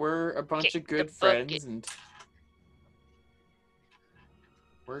didn't that we're a bunch kick of good the friends, bucket. and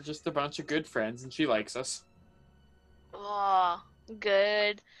we're just a bunch of good friends, and she likes us. Oh,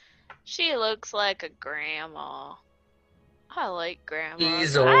 good. She looks like a grandma. I like grandmas.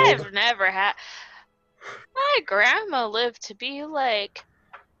 He's old. I've never had. My grandma lived to be like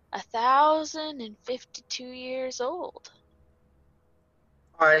 1,052 years old.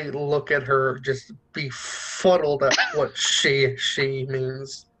 I look at her just befuddled at what she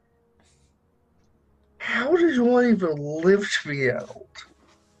means. How did one even live to be that old?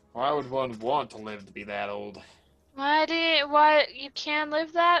 Why would one want to live to be that old? Why you can't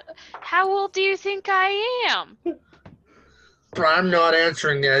live that? How old do you think I am? But I'm not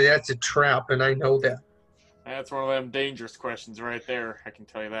answering that. That's a trap, and I know that. That's one of them dangerous questions right there, I can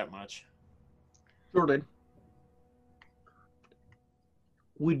tell you that much. Jordan,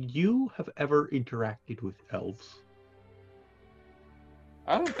 would you have ever interacted with elves?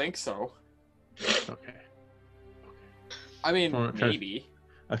 I don't think so. Okay. I mean, Well, maybe.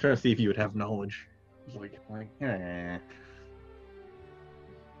 I was trying to see if you would have knowledge. Eh.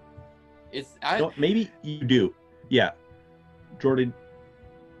 No, maybe you do. Yeah. Jordan,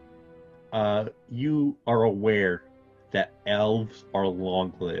 you are aware that elves are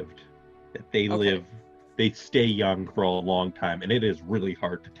long-lived. That they stay young for a long time, and it is really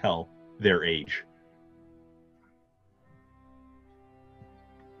hard to tell their age.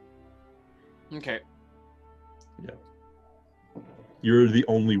 Okay. Yeah. You're the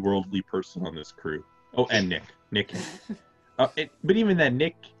only worldly person on this crew. Oh, and Nick. But even then,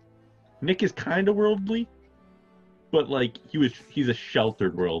 Nick is kind of worldly, but like he's a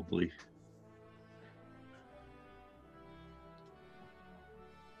sheltered worldly.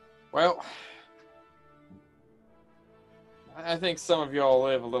 Well, I think some of y'all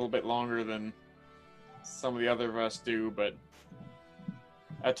live a little bit longer than some of the other of us do, but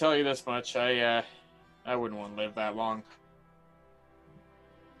I tell you this much, I wouldn't want to live that long.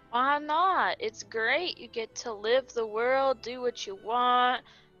 Why not? It's great. You get to live the world, do what you want,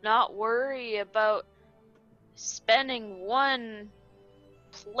 not worry about spending one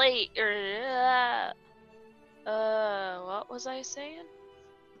plate or what was I saying?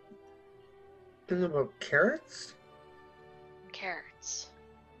 Think about carrots? Carrots.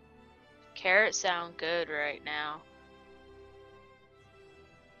 Carrots sound good right now.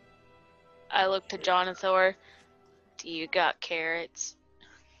 I look to Jonathan. Do you got carrots?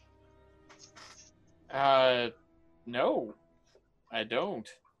 No, I don't.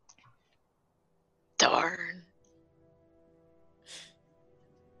 Darn.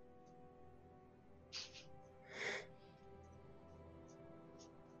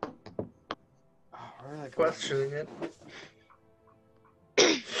 Oh, where did I go? Questioning it.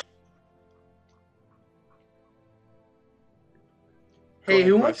 Hey, ahead,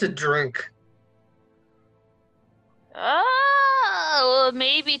 who wants a question. drink? Well,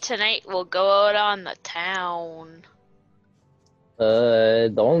 maybe tonight we'll go out on the town.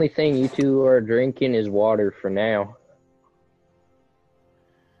 The only thing you two are drinking is water for now.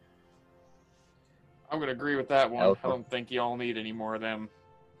 I'm gonna agree with that one. I Alcohol. don't think y'all need any more of them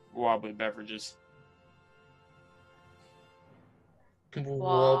wobbly beverages.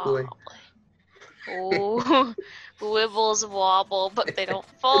 Wobbly. Oh, wibbles wobble, but they don't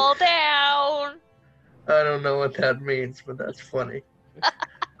fall down. I don't know what that means, but that's funny.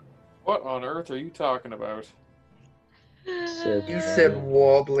 What on earth are you talking about? Says- You said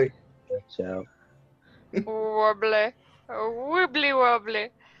wobbly. So, Wobbly, wibbly wobbly.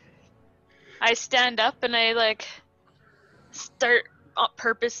 I stand up and I like start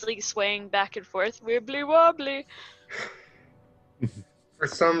purposely swaying back and forth, wibbly wobbly. For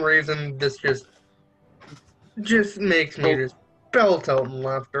some reason, this just makes me Oh. just belt out in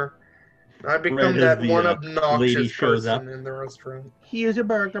laughter. I become Right as that the, one lady obnoxious shows person up. in the restaurant. Here's a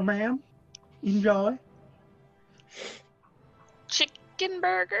burger, ma'am. Enjoy. Chicken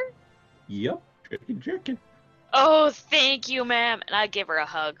burger? Yep, chicken. Oh, thank you, ma'am. And I give her a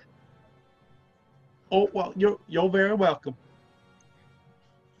hug. Oh well, you're very welcome.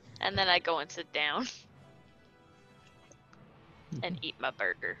 And then I go and sit down and eat my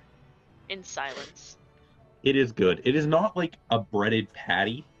burger in silence. It is good. It is not like a breaded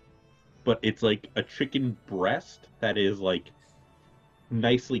patty, but it's like a chicken breast that is like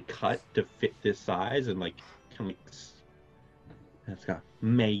nicely cut to fit this size and like kind of like it's got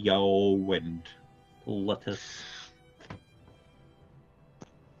mayo and lettuce.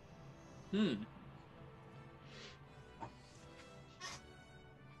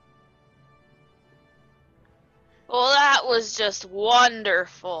 Well, that was just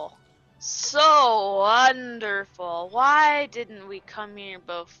wonderful. So wonderful. Why didn't we come here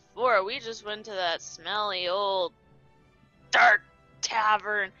before? We just went to that smelly old dark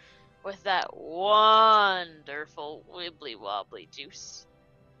tavern with that wonderful wibbly wobbly juice.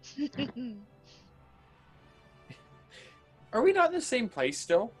 Are we not in the same place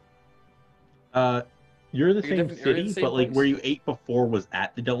still? You're the Are you same different- are you city, the same but like place? where you ate before was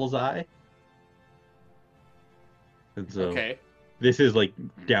at the Devil's Eye. And so Okay. this is like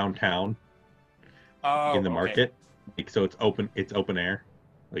downtown Oh, in the okay. market. Like so it's open air.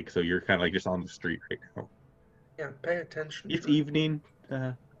 Like so you're kind of like just on the street right now. Yeah, pay attention. It's to it. evening.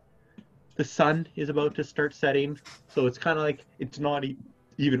 The sun is about to start setting, so it's kind of like it's not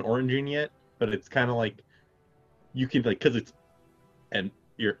even oranging yet, but it's kind of like you can like because it's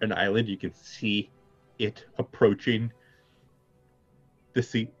you're an island, you can see it approaching the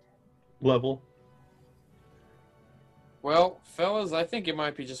sea level. Well, fellas, I think it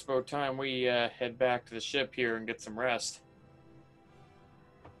might be just about time we head back to the ship here and get some rest.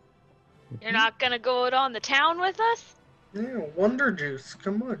 You're not gonna go out on the town with us? Yeah, Wonder Juice.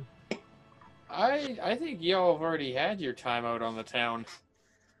 Come on. I think y'all have already had your time out on the town.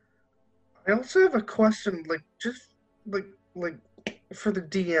 I also have a question, like just like for the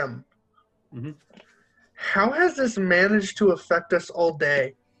DM. Mhm. How has this managed to affect us all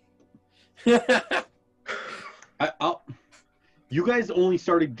day? You guys only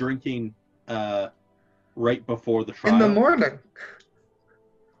started drinking right before the trial. In the morning.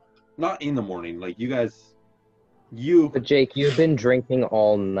 Not in the morning. Like you guys, but Jake, you've been drinking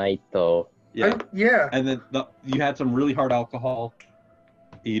all night though. yeah. Yeah. And then you had some really hard alcohol.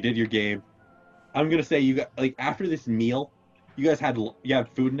 You did your game. I'm gonna say you got like after this meal, you have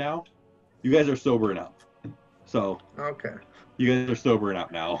food now. You guys are sobering up. So Okay. you guys are sobering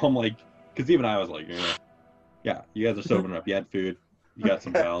up now. I'm like, because even I was like, yeah, you guys are sobering up. You had food. You got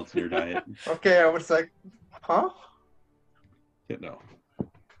some balance in your diet. Okay, I was like, huh? Yeah, no.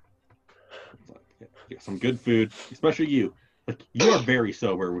 It's like, yeah, you got some good food, especially you. Like you are very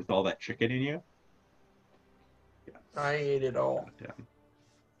sober with all that chicken in you. I ate it all. Goddamn.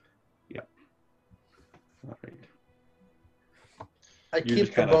 Yeah. All right. I You're keep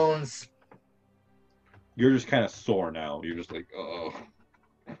just the kinda- bones. You're just kind of sore now. You're just like, oh.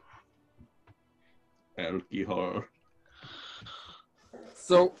 Alcohol.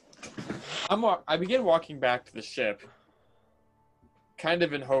 So, I begin walking back to the ship, kind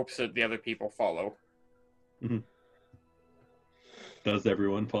of in hopes that the other people follow. Does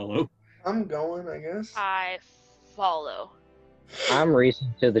everyone follow? I'm going, I guess. I follow. I'm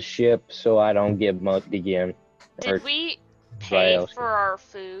racing to the ship so I don't get mugged again. Did we pay else. for our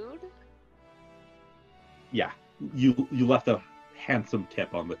food? Yeah. You left a handsome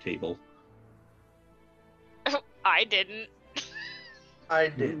tip on the table. I didn't. I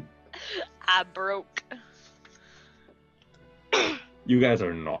did. I broke. You guys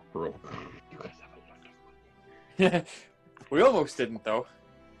are not broke. You guys have a lot of money. We almost didn't, though.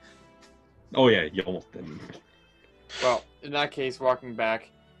 Oh yeah, you almost didn't. Well, in that case, walking back,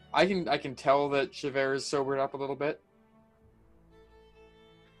 I can tell that Javert is sobered up a little bit.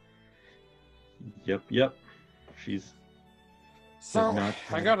 Yep. She's So not,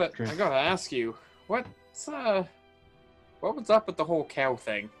 I gotta drink. ask you, what was up with the whole cow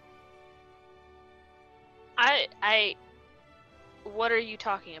thing? What are you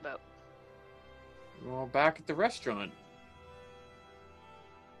talking about? Well, back at the restaurant,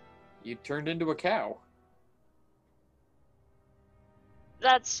 you turned into a cow.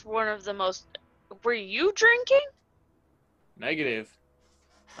 That's one of the most. Were you drinking? Negative.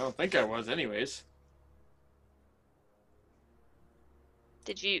 I don't think I was, anyways.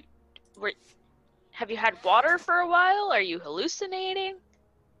 Did you? Have you had water for a while? Are you hallucinating?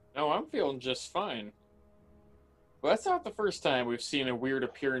 No, I'm feeling just fine. Well, that's not the first time we've seen a weird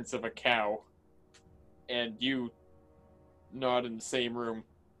appearance of a cow. And you not in the same room.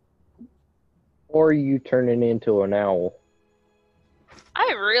 Or you turning into an owl.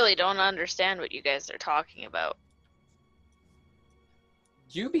 I really don't understand what you guys are talking about.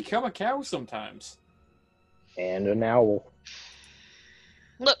 You become a cow sometimes. And an owl.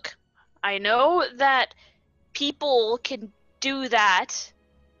 Look, I know that people can do that.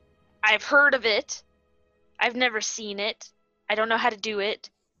 I've heard of it. I've never seen it. I don't know how to do it.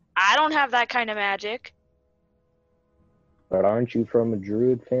 I don't have that kind of magic. But aren't you from a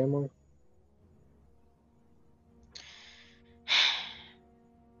druid family?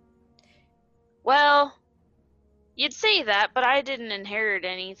 Well, you'd say that, but I didn't inherit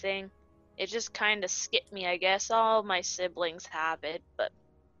anything. It just kind of skipped me, I guess. All my siblings have it, but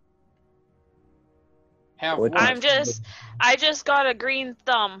Have What what? I just got a green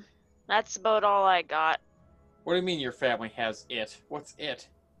thumb. That's about all I got. What do you mean your family has it? What's it?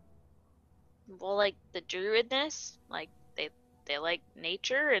 Well, like the druidness, like they like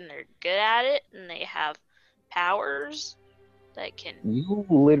nature and they're good at it and they have powers that can. You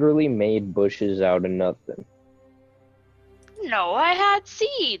literally made bushes out of nothing. No, I had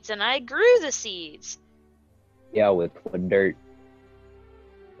seeds and I grew the seeds Yeah, with what dirt?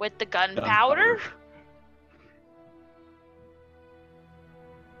 with the gunpowder.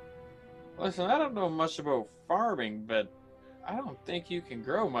 Listen, I don't know much about farming, but I don't think you can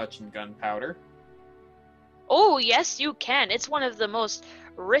grow much in gunpowder. Oh, yes, you can. It's one of the most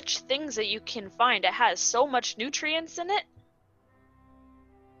rich things that you can find. It has so much nutrients in it.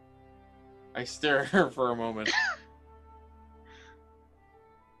 I stare at her for a moment.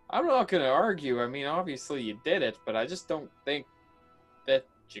 I'm not going to argue. I mean, obviously you did it, but I just don't think that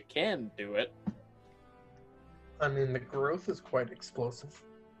you can do it. I mean, the growth is quite explosive.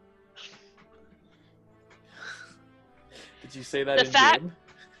 Did you say that The in fact-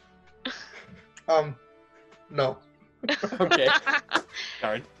 game? No. Okay.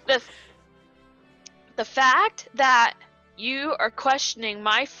 Darn. The fact that you are questioning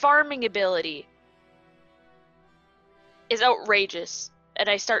my farming ability is outrageous. And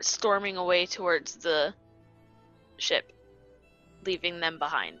I start storming away towards the ship, leaving them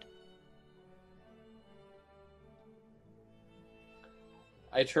behind.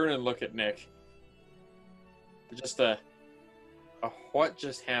 I turn and look at Nick. Just a what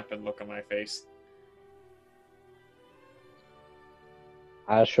just happened look on my face.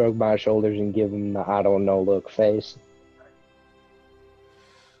 I shrug my shoulders and give him the I don't know look face.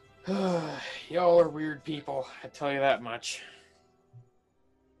 Y'all are weird people, I tell you that much.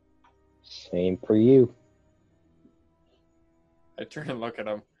 Same for you. I turn and look at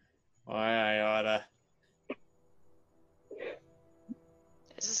him. Why I oughta.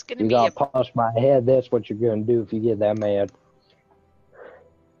 This is gonna You be gotta polish my head, that's what you're gonna do if you get that mad.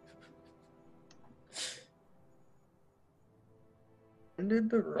 When did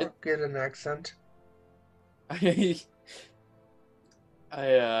the rock get an accent? I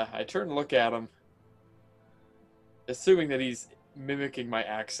turn and look at him, assuming that he's mimicking my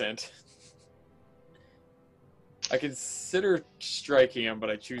accent. I consider striking him, but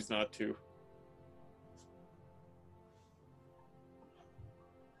I choose not to.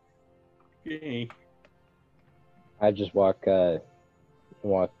 Okay. I just walk to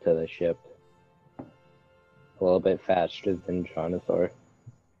the ship. A little bit faster than Jonathan.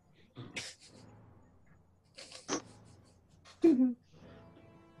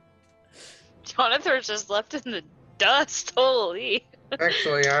 Jonathan's just left in the dust. Holy.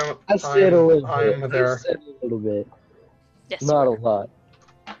 Actually, I said a little bit. I'm there. I said a little bit. Yes, Not a you lot.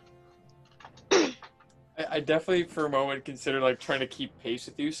 I definitely, for a moment, consider like trying to keep pace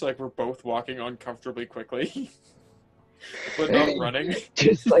with you, so like we're both walking uncomfortably quickly, but not running.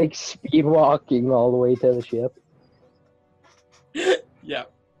 Just like speed walking all the way to the ship. Yeah.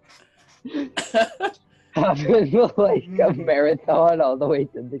 Having like a marathon all the way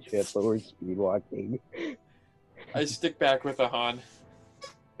to the ship, but we're speed walking. I stick back with a Han.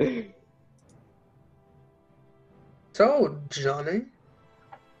 So, Johnny.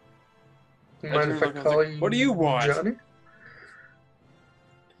 I Mind turn if I look, I was call like, you "What do you want?" Johnny?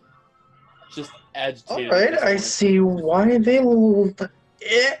 Just agitated. Alright, at this I point. see why they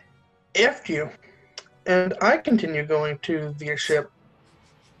effed you. And I continue going to the ship.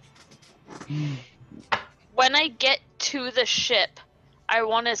 When I get to the ship, I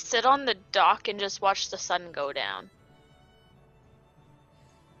want to sit on the dock and just watch the sun go down.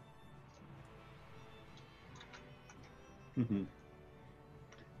 Mhm.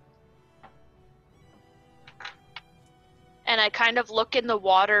 And I kind of look in the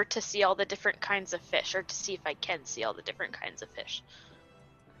water to see all the different kinds of fish, or to see if I can see all the different kinds of fish.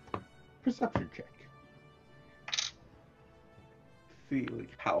 Perception check. See like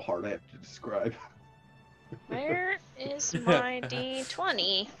how hard I have to describe. Where is my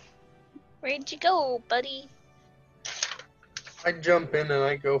D20? Where'd you go, buddy? I jump in and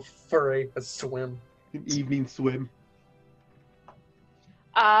I go for a swim. An evening swim.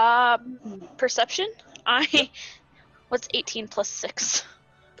 Perception? What's 18 plus 6?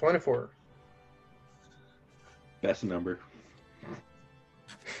 24. Best number.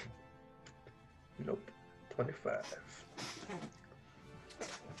 Nope. 25.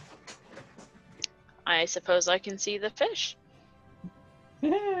 I suppose I can see the fish.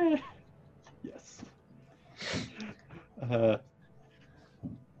 Yes.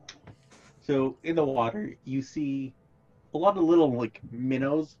 So in the water, you see a lot of little like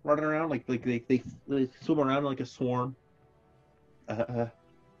minnows running around, like they swim around like a swarm.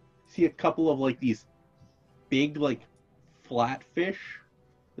 See a couple of like these big like flat fish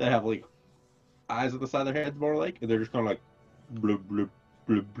that have like eyes on the side of their heads, more like, and they're just kind of like bloop bloop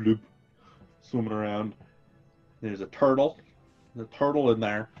bloop bloop swimming around. There's a turtle. There's a turtle in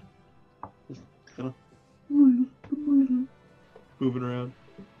there, just kind of moving around.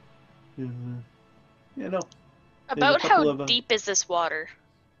 Yeah, no. About couple how of, deep is this water?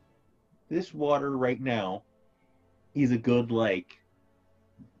 This water right now is a good like,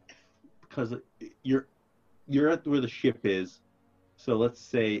 because you're at where the ship is, so let's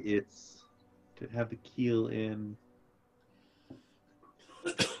say it's to have the keel in.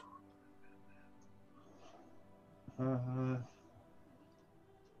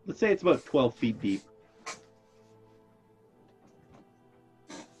 Let's say it's about 12 feet deep.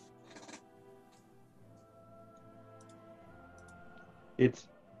 It's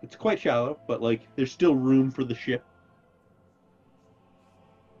quite shallow, but like there's still room for the ship.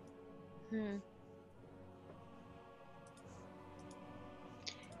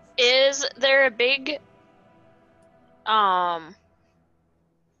 Is there a big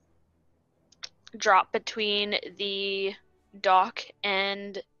drop between the dock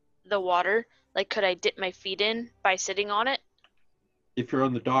and the water? Like, could I dip my feet in by sitting on it? If you're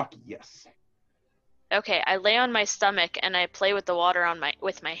on the dock, yes. Okay, I lay on my stomach and I play with the water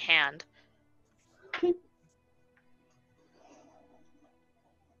with my hand.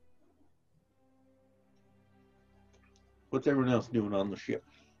 What's everyone else doing on the ship?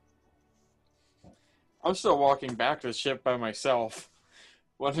 I'm still walking back to the ship by myself,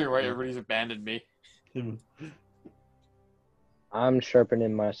 wondering why everybody's abandoned me. I'm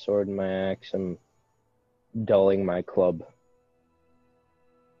sharpening my sword and my axe. I'm dulling my club.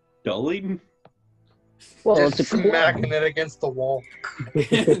 Dulling? Well, Just it's a club. smacking it against the wall.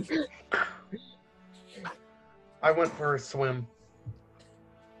 I went for a swim.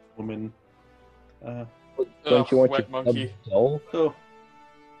 Woman. Don't you want wet your monkey. club dull? So,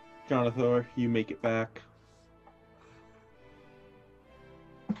 Jonathan, you make it back.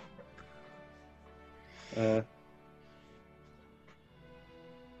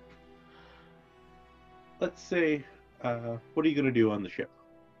 Let's say, what are you gonna do on the ship?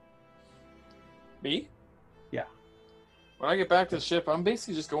 Me? Yeah. When I get back to the ship, I'm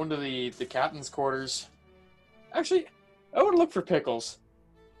basically just going to the captain's quarters. Actually, I would look for pickles.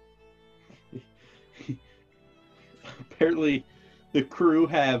 Apparently, the crew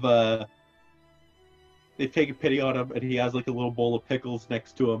have they've taken pity on him, and he has like a little bowl of pickles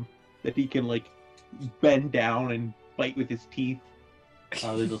next to him that he can like bend down and bite with his teeth.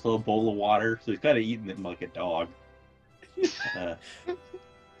 There's this little bowl of water, so he's kind of eating them like a dog.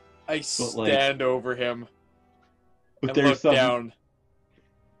 I stand over him But and there's look some down.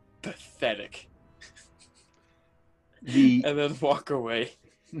 Pathetic. the And then walk away.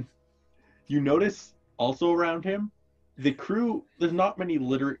 you notice also around him, the crew. There's not many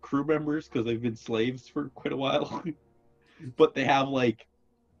literate crew members because they've been slaves for quite a while. but they have like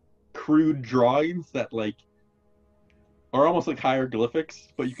crude drawings that like are almost like hieroglyphics,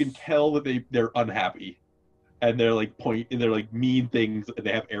 but you can tell that they're unhappy and they're like they're like mean things, and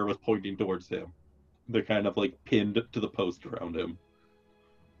they have arrows pointing towards him. They're kind of like pinned to the post around him.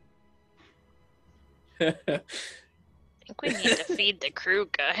 I think we need to feed the crew,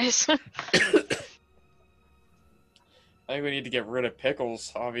 guys. I think we need to get rid of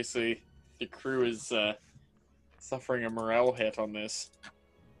Pickles. Obviously, the crew is suffering a morale hit on this.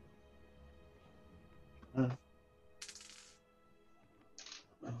 So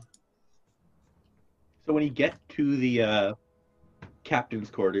when you get to the captain's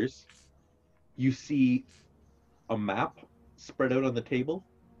quarters, you see a map spread out on the table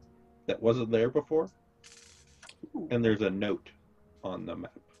that wasn't there before, and there's a note on the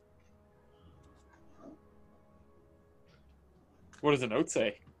map. What does the note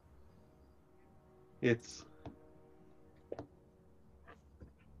say? It's,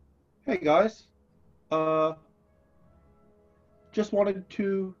 hey guys, just wanted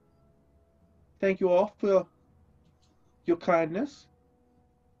to thank you all for your kindness,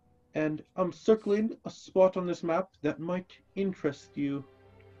 and I'm circling a spot on this map that might interest you.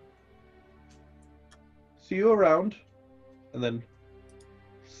 See you around. And then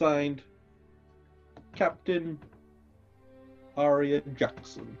signed Captain Arya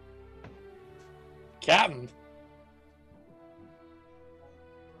Jackson. Captain.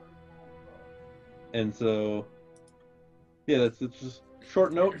 And so, yeah, it's just a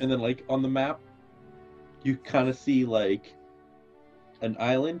short note, and then like on the map, you kind of see like an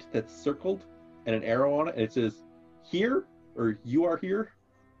island that's circled and an arrow on it, and it says here, or you are here,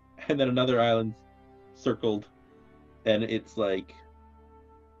 and then another island circled, and it's like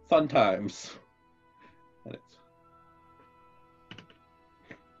fun times, and it's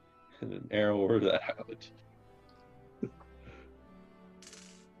and an arrow over that island.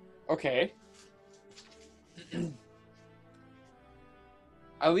 Okay.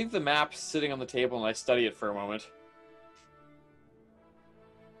 I leave the map sitting on the table and I study it for a moment.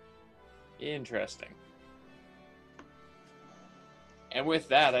 Interesting. And with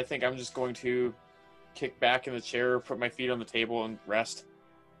that, I think I'm just going to kick back in the chair, put my feet on the table, and rest.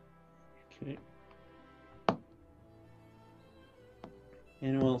 Okay.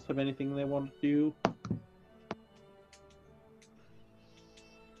 Anyone else have anything they want to do?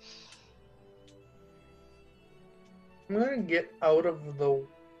 I'm gonna get out of the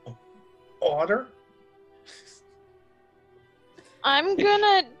water. I'm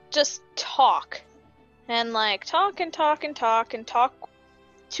gonna just talk. And like talk and talk and talk and talk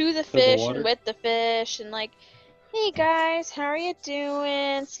to the fish water? and with the fish and like, hey guys, how are you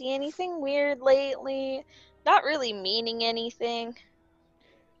doing? See anything weird lately? Not really meaning anything.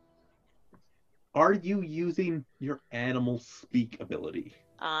 Are you using your animal speak ability?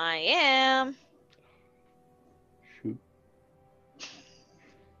 I am. Shoot.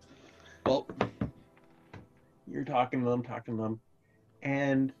 Well, you're talking to them,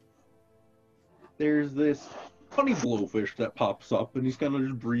 and there's this honey blowfish that pops up, and he's kind of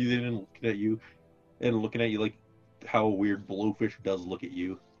just breathing and looking at you like how a weird blowfish does look at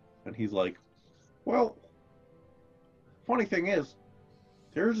you. And he's like, well, funny thing is,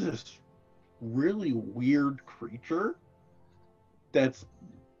 there's this really weird creature that's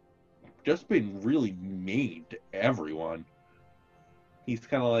just been really mean to everyone. He's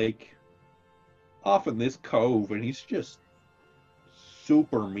kind of like off in this cove, and he's just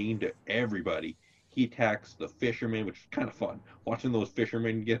super mean to everybody. He attacks the fishermen, which is kind of fun. Watching those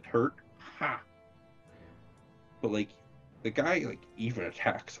fishermen get hurt, ha! But like, the guy like even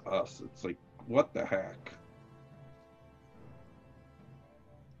attacks us. It's like, what the heck?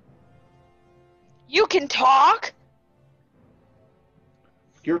 You can talk?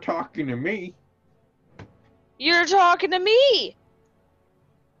 You're talking to me. You're talking to me.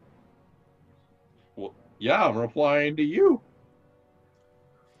 Well, yeah, I'm replying to you.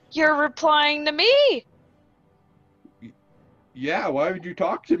 You're replying to me. Yeah, why would you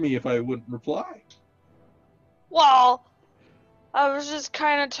talk to me if I wouldn't reply? Well, I was just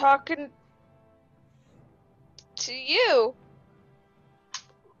kind of talking to you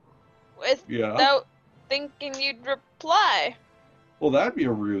Yeah. without thinking you'd reply. Well, that'd be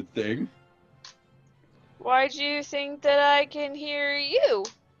a rude thing. Why do you think that I can hear you?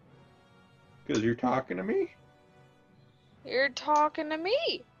 Because you're talking to me? You're talking to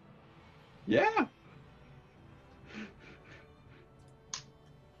me. Yeah.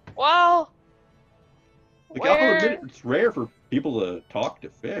 Well, Like, I'll where? admit it's rare for people to talk to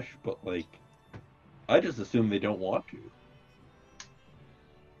fish, but like, I just assume they don't want to.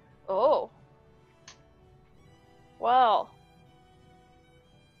 Oh. Well.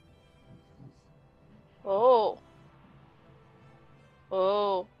 Oh.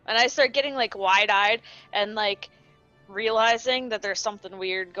 Oh. And I start getting like wide-eyed and like realizing that there's something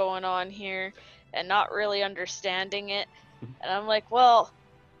weird going on here and not really understanding it. And I'm like, well,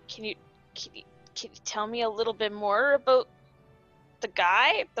 can you tell me a little bit more about the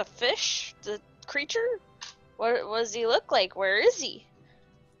guy, the fish, the creature? What does he look like? Where is he?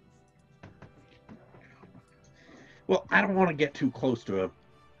 Well, I don't want to get too close to him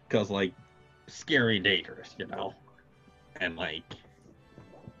because, like, scary and dangerous, you know? And, like,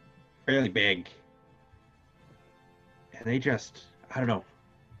 fairly big. And they just, I don't know.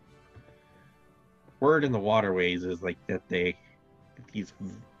 Word in the waterways is, like, that he's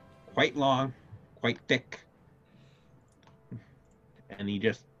quite long, quite thick. And he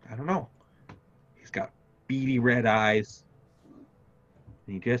just, I don't know. He's got beady red eyes.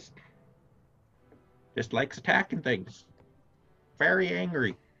 And he just likes attacking things. Very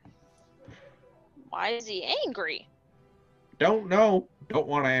angry. Why is he angry? Don't know. Don't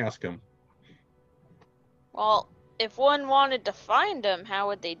want to ask him. Well, if one wanted to find him, how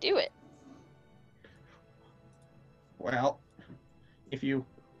would they do it? Well, if you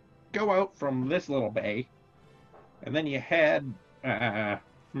go out from this little bay, and then you head, well,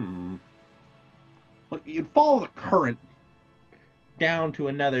 you'd follow the current down to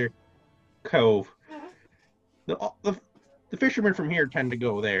another cove. The fishermen from here tend to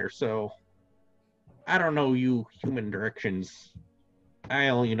go there, so I don't know you human directions. I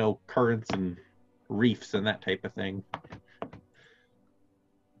only know currents and reefs and that type of thing.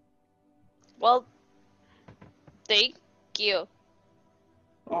 Well, thank you.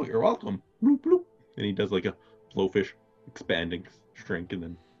 Oh, you're welcome. Bloop, bloop. And he does like a blowfish expanding, shrink, and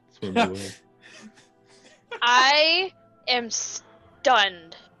then swims away. I am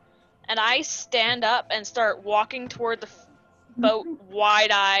stunned. And I stand up and start walking toward the boat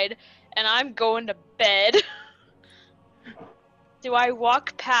wide-eyed, and I'm going to bed. Do I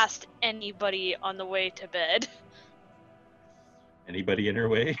walk past anybody on the way to bed? Anybody in her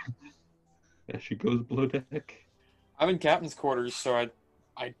way? As she goes below deck. I'm in captain's quarters, so I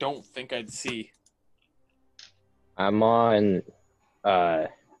don't think I'd see. I'm on the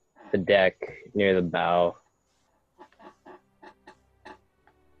deck near the bow.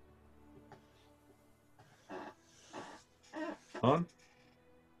 On?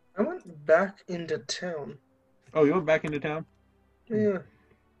 I went back into town. Oh, you went back into town? Yeah.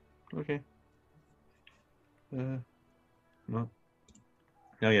 Okay. Well.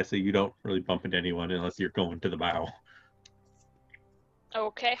 Oh, yeah, so you don't really bump into anyone unless you're going to the bow.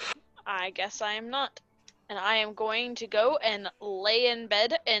 Okay, I guess I am not. And I am going to go and lay in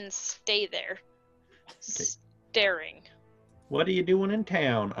bed and stay there. Okay. Staring. What are you doing in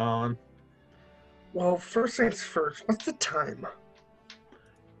town, On? Well, first things first. What's the time?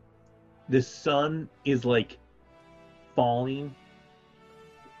 The sun is like falling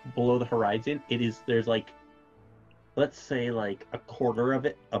below the horizon. There's like, let's say like a quarter of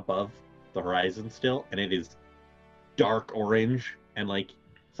it above the horizon still, and it is dark orange, and like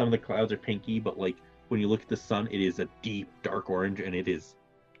some of the clouds are pinky, but like when you look at the sun, it is a deep dark orange, and it is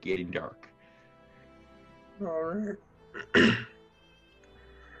getting dark. All right.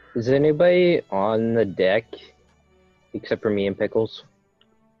 Is anybody on the deck except for me and Pickles?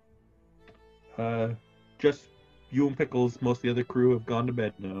 Just you and Pickles. Most of the other crew have gone to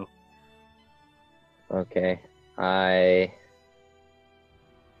bed now. Okay. I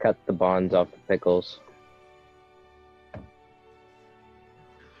cut the bonds off of Pickles.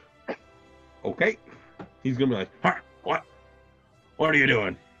 Okay. He's gonna be like, huh, what? What are you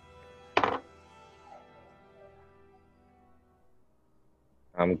doing?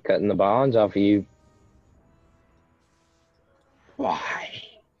 I'm cutting the bonds off of you. Why?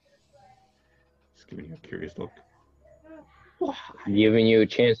 Just giving you a curious look. Why? Giving you a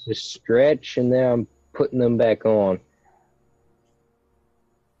chance to stretch, and then I'm putting them back on.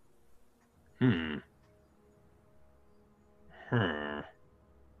 Hmm.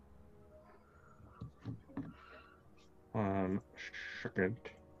 Second.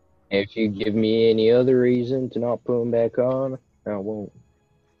 If you give me any other reason to not put them back on, I won't.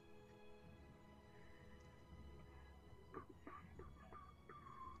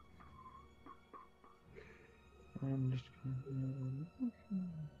 I'm just gonna...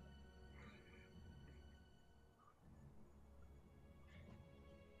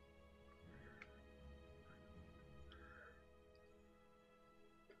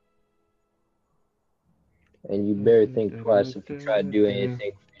 And you better think twice if you try to do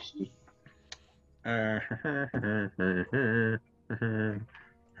anything fishy.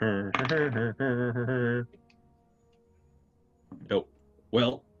 Oh,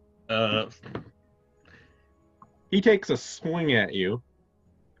 well, he takes a swing at you,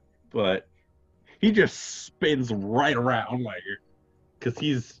 but he just spins right around like, because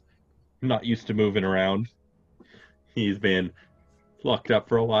he's not used to moving around. He's been locked up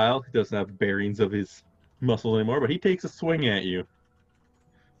for a while. He doesn't have the bearings of his muscles anymore, but he takes a swing at you.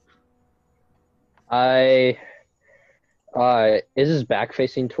 Is his back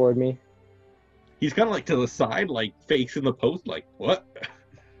facing toward me? He's kind of like to the side, like facing the post, like, what?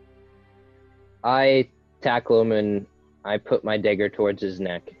 I tackle him and I put my dagger towards his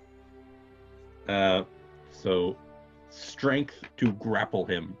neck. So strength to grapple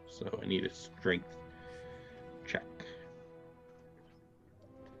him. So I need a strength check.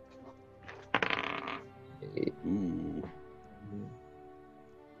 Ooh.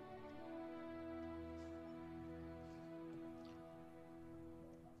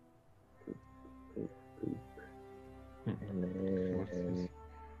 And What's then this?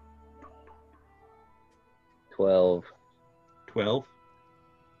 12. 12.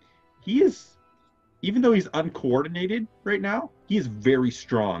 He is, even though he's uncoordinated right now, he is very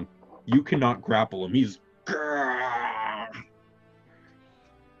strong. You cannot grapple him. He's and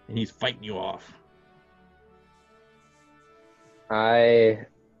he's fighting you off. I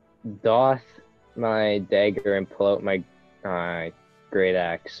doff my dagger and pull out my great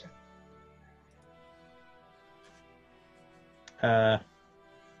axe.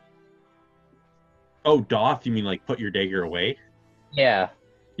 Oh, doff? You mean like put your dagger away? Yeah,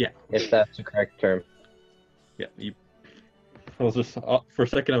 Yeah, if that's the correct term. yeah. I was just for a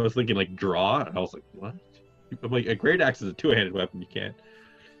second I was thinking like draw, and I was like, what? I'm like, a great axe is a two-handed weapon. You can't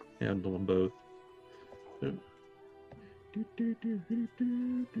handle them both.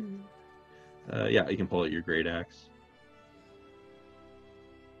 Yeah, you can pull out your great axe.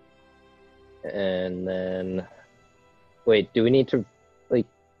 And then, wait, do we need to, like,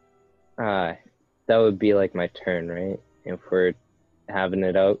 that would be like my turn, right? If we're having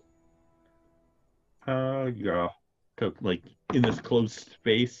it out. Yeah, like in this closed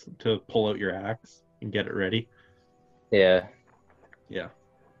space to pull out your axe and get it ready. Yeah. Yeah.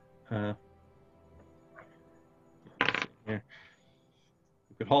 Let's see here.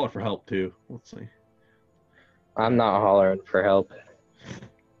 You could holler for help too. Let's see. I'm not hollering for help.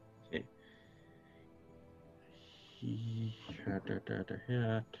 Okay.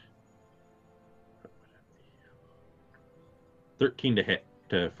 Hit. 13 to hit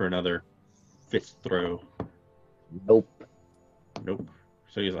for another fist throw. Nope. Nope.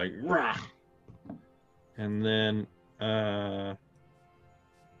 So he's like, rah! And then,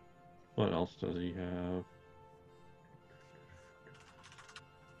 what else does he have?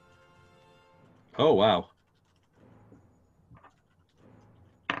 Oh, wow.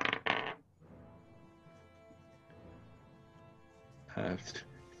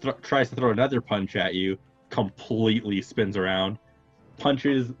 Tries to throw another punch at you, completely spins around,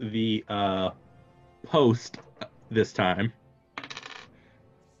 punches the post this time,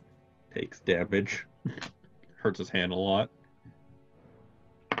 takes damage, hurts his hand a lot,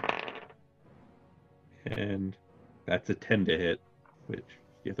 and that's a 10 to hit, which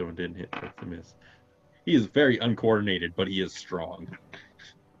the other one didn't hit. That's a miss. He is very uncoordinated, but he is strong.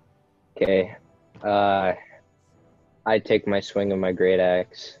 Okay. I take my swing of my great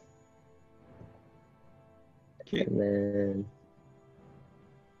axe. Okay. And then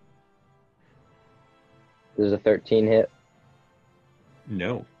there's a 13 hit.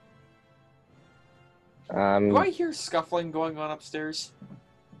 No. Do I hear scuffling going on upstairs?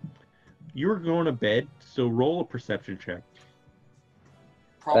 You were going to bed, so roll a perception check.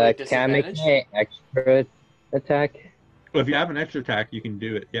 Probably at can I make disadvantage. my extra attack? Well, if you have an extra attack, you can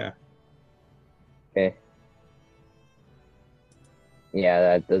do it, yeah. Okay. Yeah,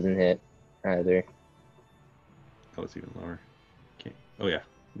 that doesn't hit either. Oh, it's even lower. Okay. Oh, yeah.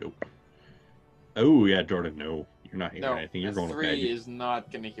 Nope. Oh, yeah, Jordan, no. You're not hearing No, anything. You're a going to 3 bed. is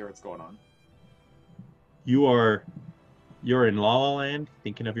not going to hear what's going on. You're in La La Land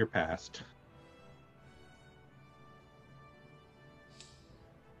thinking of your past.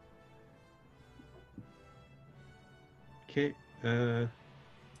 Okay, so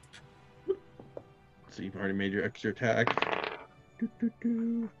you've already made your extra attack.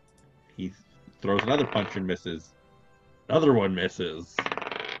 He throws another punch and misses. Another one misses.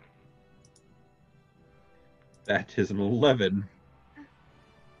 That is an 11.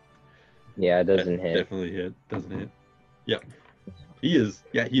 Yeah, it doesn't That hit. definitely hit. Doesn't hit. Yep. He is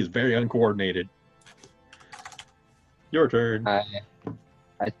very uncoordinated. Your turn. I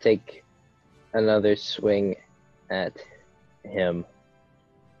take another swing at him.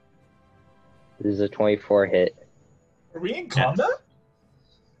 This is a 24 hit. Are we in combat?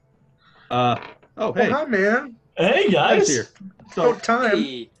 Oh, Oh, hey, hi, man. Hey nice guys. here. About time.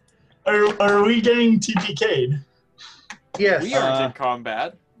 Hey, Are we getting TPK'd? Yes. we aren't in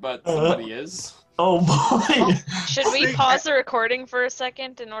combat, but somebody is. Oh boy. Should we pause the recording for a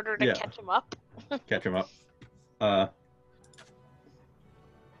second in order to Yeah. catch him up? Catch him up. All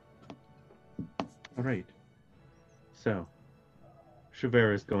right. So,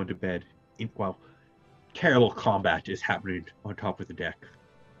 Shavera is going to bed. While terrible combat is happening on top of the deck.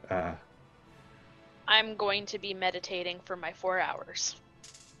 I'm going to be meditating for my 4 hours.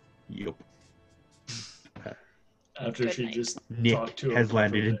 Yup. After Good she night. just Nick talked to has him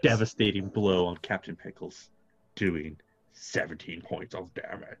landed a for this. devastating blow on Captain Pickles, doing 17 points of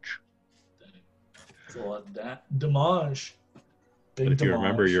damage. It's a lot of damage. But Big if you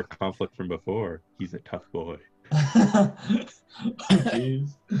remember damage. your conflict from before, he's a tough boy. Jeez.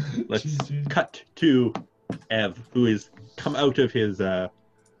 Let's Jeez. cut to Ev, who has come out of his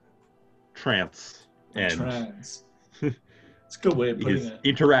trance and Trans. It's a good way of putting is it.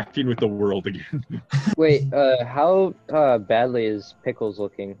 interacting with the world again. Wait, how badly is Pickles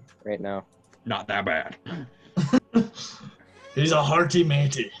looking right now? Not that bad. He's a hearty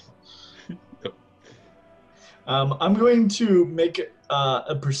matey. Yep. I'm going to make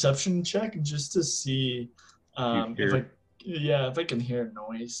a perception check just to see if I can hear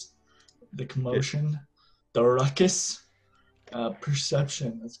noise, the commotion, the ruckus.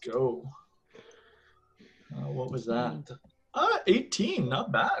 Perception. Let's go. What was that? 18.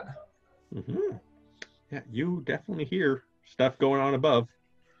 Not bad. Mm-hmm. Yeah, you definitely hear stuff going on above.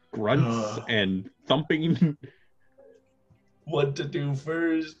 Grunts and thumping. What to do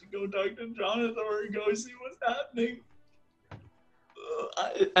first? Go talk to Jonathan or go see what's happening?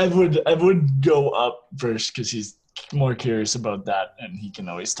 I would go up first because he's more curious about that, and he can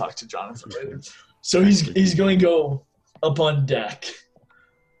always talk to Jonathan later. So he's going to go up on deck.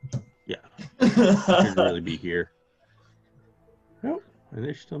 Yeah, should really be here. Oh, and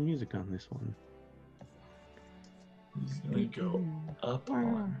there's still music on this one. He's going to go up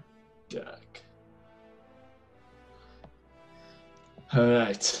on deck. All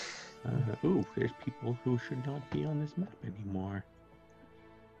right. Ooh, there's people who should not be on this map anymore.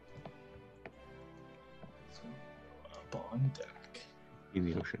 So, up on deck. In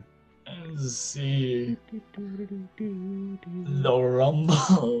the ocean. And see the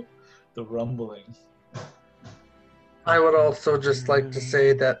rumble. The rumbling. I would also just like to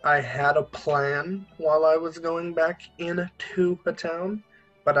say that I had a plan while I was going back into a town,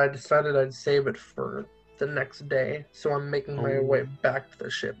 but I decided I'd save it for the next day, so I'm making my way back to the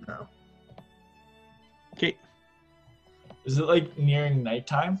ship now. Okay. Is it like nearing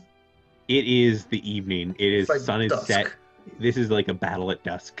nighttime? It is the evening. It is It's like sun is dusk. set. This is like a battle at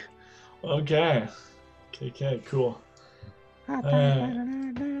dusk. Okay. Okay, cool.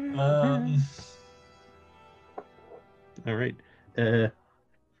 All right. So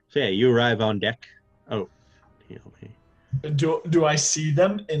yeah, you arrive on deck. Oh, Do I see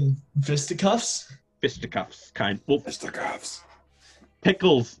them in fisticuffs? fisticuffs, kind. Well, Fisticuffs.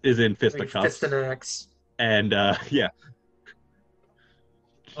 Pickles is in Like fisticuffs, fist and axe. and yeah,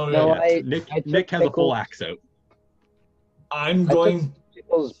 Oh No, yeah. I Nick took Nick has a full Pickles- axe out. I'm I going.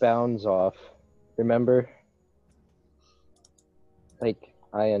 Pickles' bounds off. Remember? Like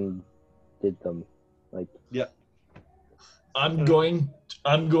I undid them. Like I'm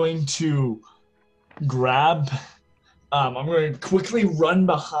going to grab. I'm going to quickly run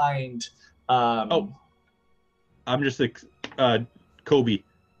behind. Oh. I'm just like Kobe.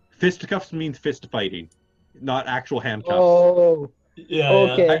 Fisticuffs means fist fighting, not actual handcuffs. oh, yeah.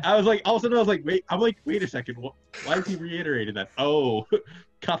 okay. I was like, all of a sudden I was like, wait a second. Why is he reiterating that? Oh,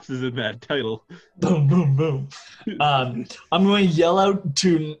 cuffs is in that title. Boom, boom, boom. I'm going to yell out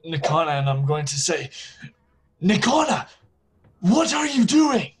to Nikana and I'm going to say, Nikana, what are you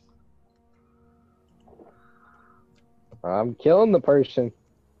doing? I'm killing the person.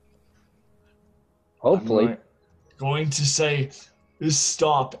 Hopefully. I'm going to say,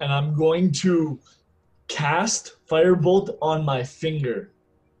 stop, and I'm going to cast Firebolt on my finger.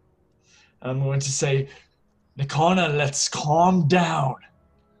 I'm going to say, Nikana, let's calm down.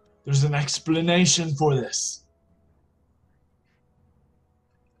 There's an explanation for this.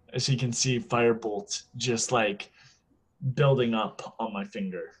 As you can see, Firebolt just like building up on my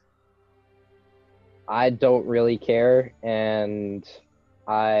finger. I don't really care, and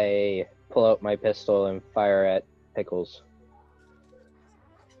I pull out my pistol and fire at Pickles.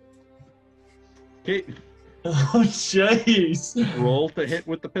 Okay, Oh, jeez. roll to hit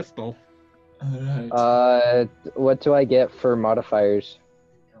with the pistol. Alright. What do I get for modifiers?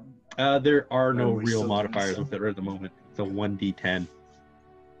 There are no Are we real still doing modifiers so? with it at the moment. a 1d10.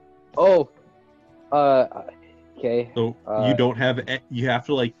 Oh. Okay. So you don't have you have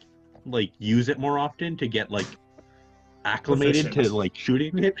to like use it more often to get like acclimated Proficient. to like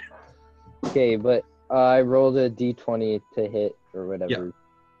shooting it. Okay, but I rolled a d20 to hit or whatever,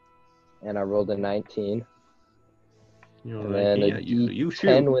 and I rolled a 19, You're and like, then yeah, a you d10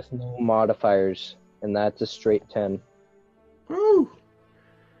 shoot. with no modifiers, and that's a straight 10. Woo!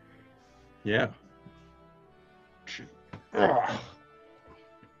 Yeah. Ugh.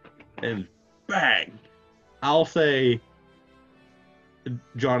 And bang! I'll say,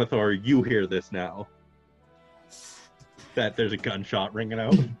 Jonathan, you hear this now. That there's a gunshot ringing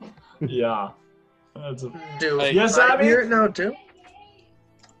out. Yeah. That's a... Do Yes, I Abby? hear it now too?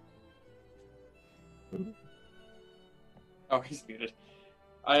 Oh, he's muted.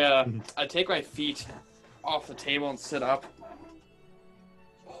 I take my feet off the table and sit up.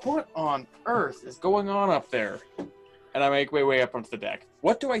 What on earth is going on up there? And I make my way up onto the deck.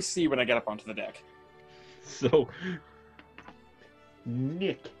 What do I see when I get up onto the deck? So,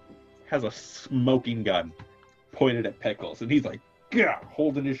 Nick has a smoking gun pointed at Pickles, and he's like, "Gah,"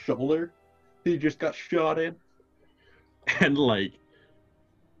 holding his shoulder. He just got shot in. And, like,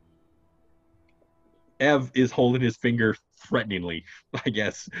 Ev is holding his finger threateningly, I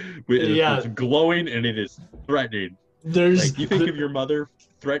guess. It's glowing, and it is threatening. There's Like, you think of your mother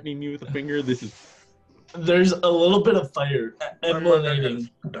threatening you with a finger? This is... There's a little bit of fire My mother emanating has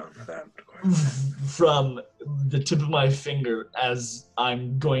done that. from the tip of my finger as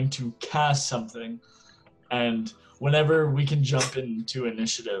I'm going to cast something. And whenever we can jump into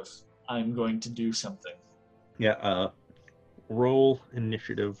initiative, I'm going to do something. Yeah, roll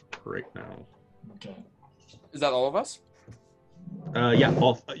initiative right now. Okay. Is that all of us? Yeah,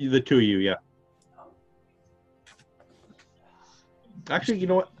 the two of you, yeah. Actually, you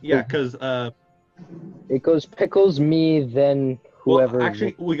know what? Yeah, because It goes Pickles, me, then whoever. well,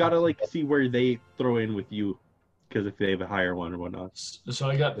 actually, we gotta like see where they throw in with you, because if they have a higher one or whatnot. So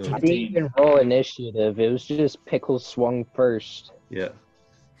I got I I didn't 15. even roll initiative. It was just Pickles swung first. Yeah.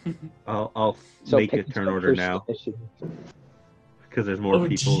 I'll So make a Pickles turn went order first now initiative. because there's more Oh,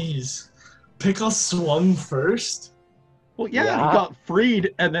 people. jeez. Pickle swung first? Well, yeah, Yeah. he got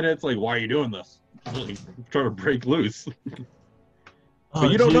freed, and then it's like, why are you doing this? Like, I'm trying to break loose. Oh,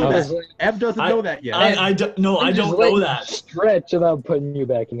 But you don't know I that. was like, Ev doesn't know that yet. I don't I'm know just letting you that. Stretch without putting you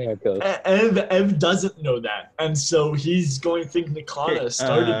back in handcuffs. Ev doesn't know that, and so he's going to think Nikana Okay,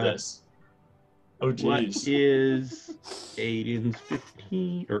 started this. Oh, What jeez. is Aiden's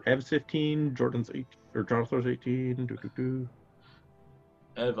 15 or Ev's 15? Jordan's 8 or Jonathan's 18. Doo-doo-doo.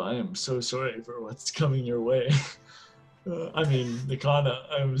 Ev, I am so sorry for what's coming your way. I mean, Nikana,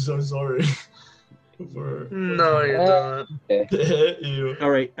 I'm so sorry for No, you don't. to hit you. All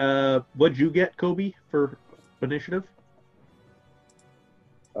right. What'd you get, Kobe, for initiative?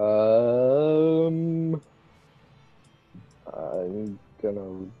 I'm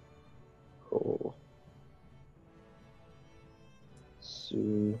gonna roll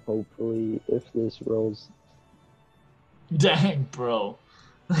soon, hopefully, if this rolls. Dang, bro.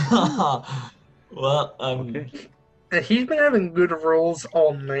 Well, Okay. He's been having good rolls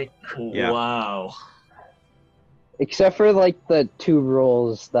all night. Yeah. Wow. Except for like the 2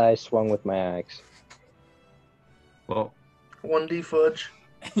 rolls that I swung with my axe. Well, 1D fudge.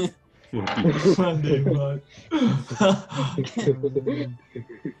 Sunday, bud.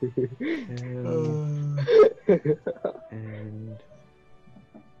 and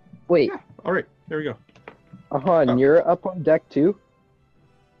Wait, yeah. All right. There we go. and you're up on deck too?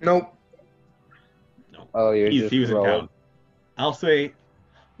 Nope. No. Oh, you're just He was in rolling. town. I'll say,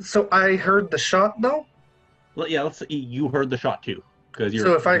 So I heard the shot though. let's say you heard the shot too, because you're.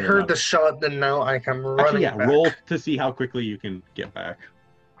 So if I you're heard up. the shot, then now I come running Actually, yeah, back. roll to see how quickly you can get back.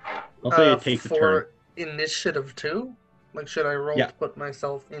 I'll say it takes a turn. For initiative 2? Like, should I roll Yeah. to put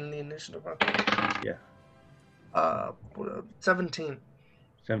myself in the initiative? Yeah. 17.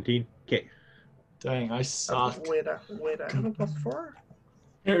 17. Okay. Dang, I suck Wait, I have a +4?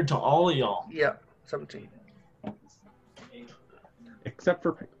 compared to all of y'all. Yeah, 17. Except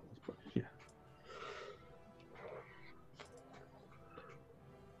for Pickles. But yeah.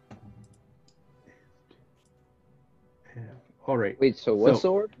 All right. Wait, so what's So-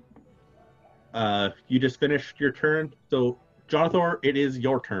 the order? You just finished your turn. So, Jonathan, it is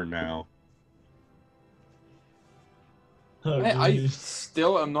your turn now. Oh, I geez.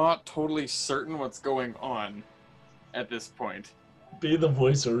 still am not totally certain what's going on at this point. Be the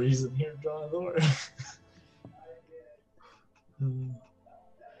voice of reason here, Jonathan.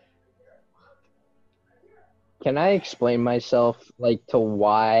 Can I explain myself, like, to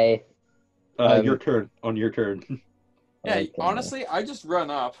why? Your turn. On your turn. Yeah, Okay. honestly, I just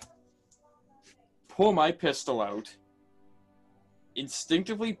run up, pull my pistol out,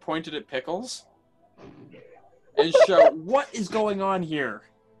 instinctively point it at Pickles, and shout, "What is going on here?"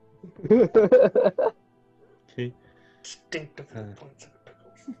 Okay. Instinctively points at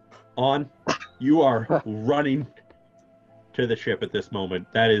Pickles. On, you are running to the ship at this moment.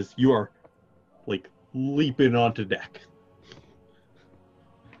 That is, you are like leaping onto deck.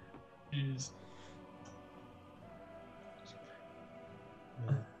 Jeez.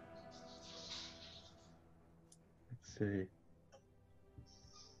 Let's see.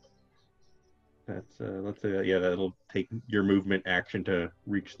 That's let's say yeah, that'll take your movement action to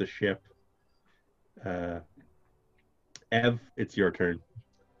reach the ship. Ev, it's your turn.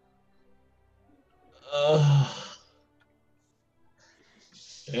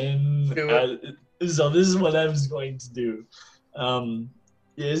 And Do it. so this is what I was going to do.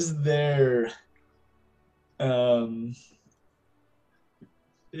 Is there um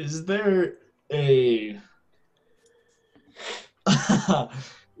is there a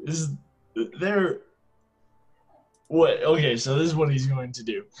is there what okay, so this is what he's going to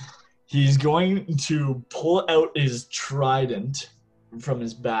do. He's going to pull out his trident from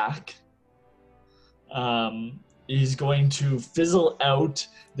his back. He's going to fizzle out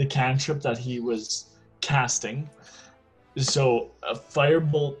the cantrip that he was casting. So a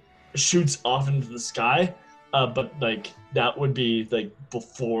firebolt shoots off into the sky, but like that would be like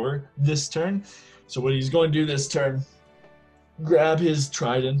before this turn. So what he's going to do this turn, grab his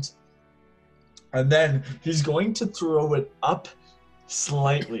trident, and then he's going to throw it up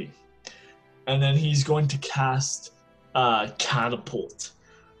slightly, and then he's going to cast catapult.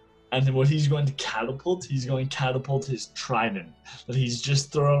 And then what he's going to catapult, he's going to catapult his trident that he's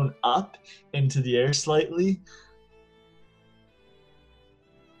just thrown up into the air slightly,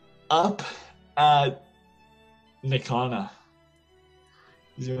 up at Nikana.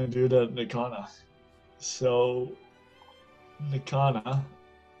 He's going to do it at Nikana. So, Nikana,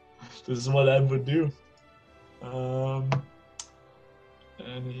 this is what Ed would do. And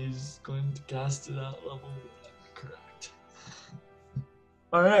he's going to cast it at level 1. Correct.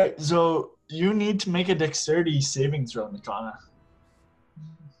 Alright, so you need to make a dexterity saving throw, Nikana.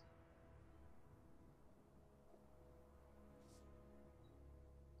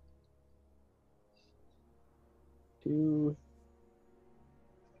 Two.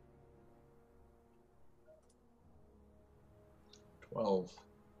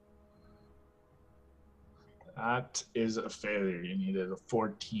 That is a failure. You needed a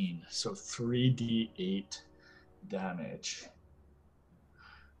 14. So 3d8 damage.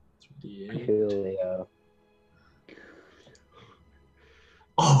 3d8. Coolio.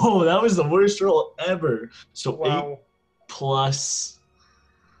 Oh, that was the worst roll ever. So 8 Wow. plus.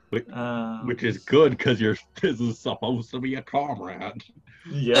 Which is good because this is supposed to be a comrade.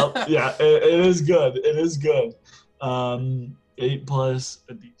 Yep. Yeah, it is good. It is good. 8 plus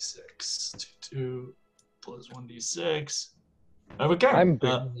a d6. 2 plus 1d6. Okay. I'm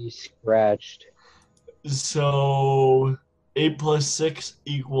barely scratched. So 8 plus 6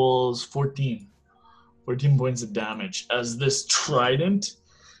 equals 14. 14 points of damage as this trident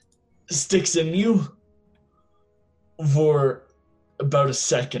sticks in you for about a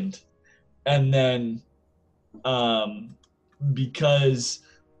second. And then because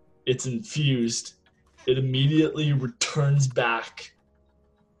it's infused, it immediately returns back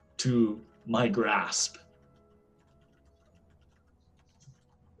to my grasp.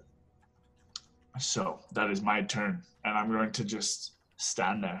 So that is my turn, and I'm going to just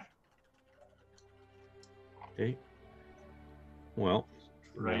stand there. Okay. Well,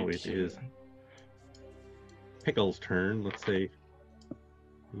 now it here. is Pickle's turn. Let's say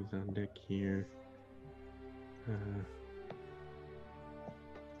he's on deck here.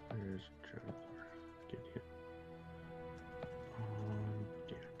 There's Joe. Get him.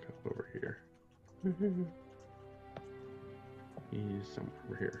 Yeah, go over here. He's somewhere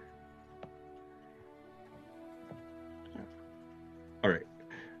over here. All right.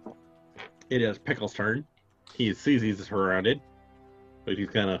 It is Pickle's turn. He sees he's surrounded, but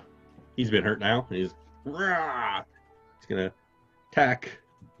he's been hurt now. He's gonna attack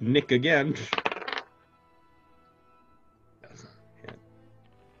Nick again.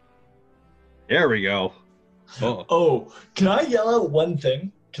 There we go. Oh, can I yell out one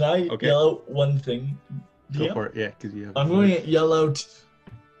thing? Can I yell out one thing? Go for it, yeah, because you have. I'm going to yell out,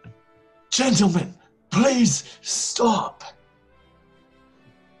 "Gentlemen, please stop!"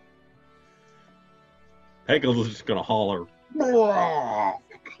 Pickles is just gonna holler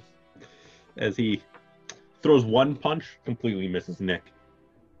as he throws one punch, completely misses Nick.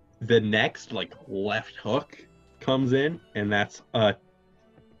 The next, left hook comes in, and that's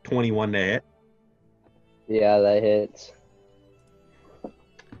 21 to hit. Yeah, that hits.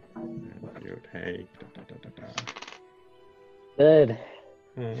 You take. Good.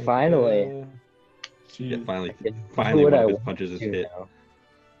 Finally. Yeah, Jeez. finally. I can do Finally, what one I of his want punches is to hit. now.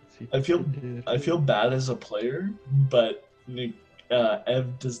 I feel bad as a player, but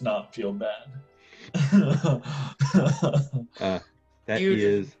Ev does not feel bad. That You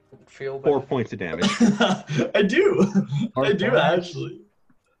is feel 4 bad. points of damage. I do. More I do points? actually.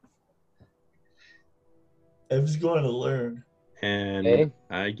 Ev's going to learn. And Okay.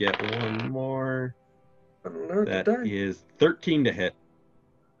 I get one more. Learn to That die. is 13 to hit.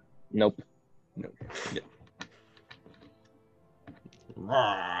 Nope. Nope. Yeah.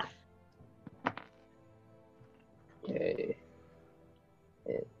 Rah. Okay.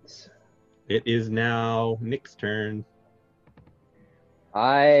 It is now Nick's turn.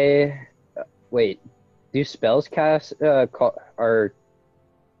 Wait. Do spells cast are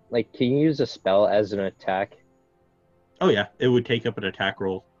like, can you use a spell as an attack? Oh yeah, it would take up an attack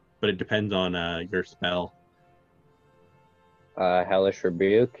roll, but it depends on your spell. Hellish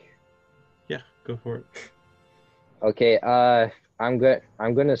Rebuke. Yeah, go for it. Okay, I'm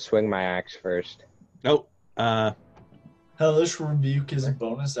gonna swing my axe first. Oh, Hellish Rebuke is a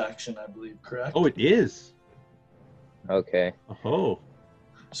bonus action, I believe, correct? it is. Okay. Oh,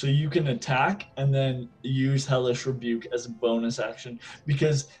 So you can attack and then use Hellish Rebuke as a bonus action,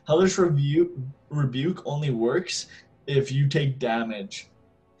 because Hellish Rebuke only works if you take damage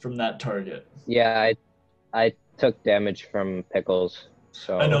from that target. Yeah, I took damage from Pickles,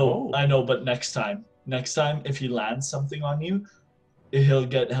 so I Oh. know, but next time if he lands something on you, he'll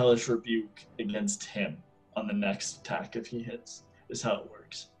get Hellish Rebuke against him on the next attack if he hits, is how it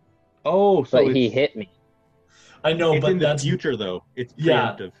works. oh, so but it's, he hit me. I know, it's but in the that's future though. It's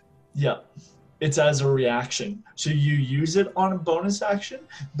Yeah. preemptive. Yeah. It's as a reaction. So you use it on a bonus action,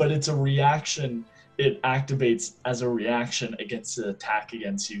 but it's a reaction. It activates as a reaction against the attack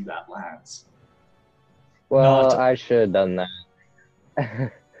against you that lands. Well, Not- I should have done that. I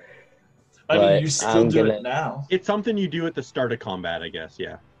mean, But you still I'm do gonna- it now. It's something you do at the start of combat, I guess.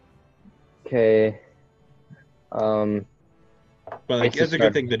 Yeah, Okay. but like It's the it's a start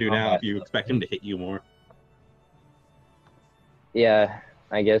good thing to of do now combat. if you expect him to hit you more. Yeah,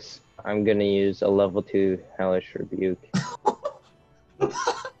 I guess I'm gonna use a level 2 Hellish Rebuke.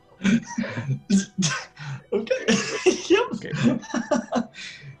 Okay. Yep. Okay.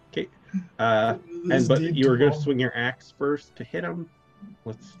 Okay. But you were gonna swing your axe first to hit him.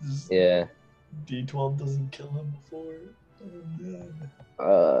 Let's. Yeah. D12 doesn't kill him before. Oh,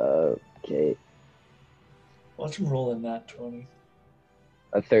 man. Okay. Watch him roll in that 20.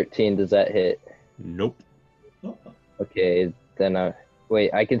 A 13, does that hit? Nope. Oh. Okay, then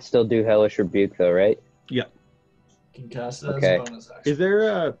wait, I can still do Hellish Rebuke though, right? Can cast it Okay. as a bonus action. Is there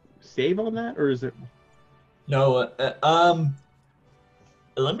a save on that, or is it? No,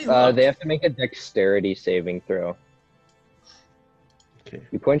 let me look. They have to make a dexterity saving throw. Okay.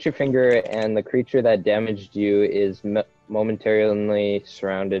 You point your finger, and the creature that damaged you is momentarily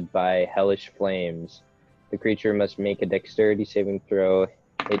surrounded by hellish flames. The creature must make a dexterity saving throw.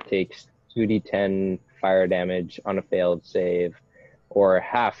 It takes 2d10 fire damage on a failed save, or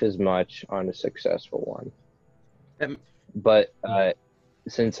half as much on a successful one. But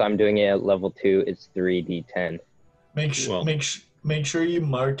since I'm doing it at level 2, it's 3d10. Make sure you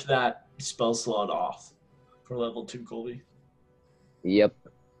mark that spell slot off for level 2, Colby. Yep,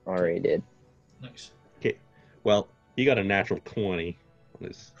 already did. Nice. Okay. Well, you got a natural 20 on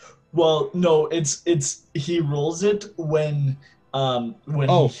this. Well, no, it's he rolls it when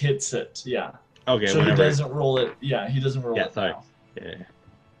Oh. he hits it. Yeah. Okay. So whenever. he doesn't roll it. Yeah, he doesn't roll Yeah, it sorry. now. Yeah.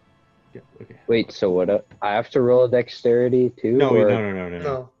 Yeah. Okay. Wait, so what? I have to roll a dexterity too? No, or... no.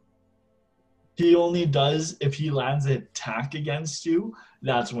 No. He only does if he lands an attack against you.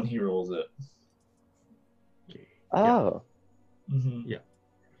 That's when he rolls it. Okay. Oh, Mm-hmm.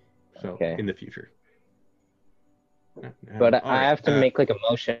 So Okay. in the future. but All I right, have to make like a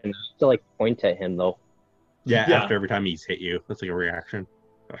motion. I have to like point at him though. Yeah, Yeah. after every time he's hit you, that's like a reaction.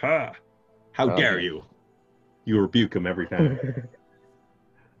 Aha! How Okay. dare you? You rebuke him every time.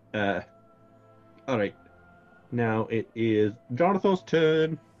 All right. Now it is Jonathan's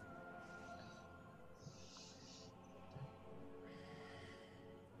turn.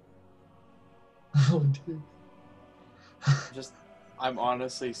 Oh, dude. I'm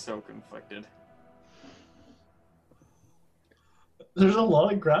honestly so conflicted. There's a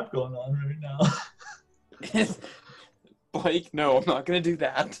lot of crap going on right now. Blake, no, I'm not gonna do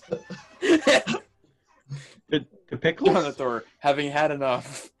that. The pickles? Jonathan, having had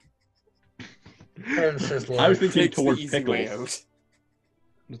enough. Ends his I was life. thinking Takes the towards easy way pickles. out.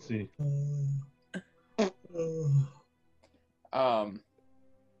 Let's see. Um,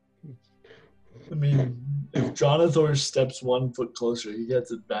 I mean, if Jonathor steps 1 foot closer, he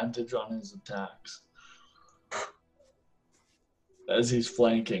gets advantage on his attacks as he's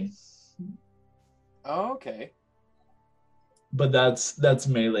flanking. oh, okay. But that's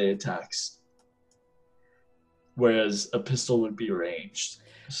melee attacks, whereas a pistol would be ranged.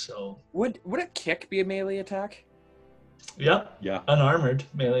 So, Would a kick be a melee attack? yeah, Yeah. unarmored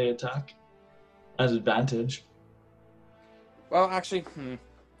melee attack as advantage. Well, actually,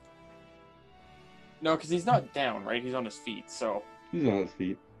 no, because he's not down, right? He's on his feet, so He's on his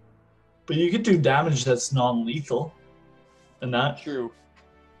feet. But you could do damage that's non-lethal, and that. true.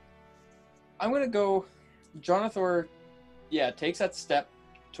 I'm gonna go. Jonathor, takes that step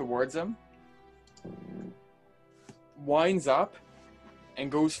towards him, winds up, and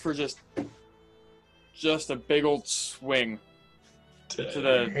goes for just a big old swing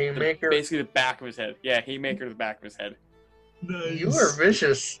to Haymaker. basically the back of his head. Yeah, haymaker to the back of his head. Nice. You are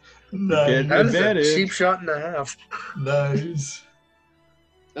vicious. Nice. That is a Advantage. cheap shot and a half. Nice.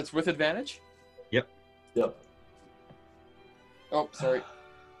 That's with advantage? Yep. Oh, sorry.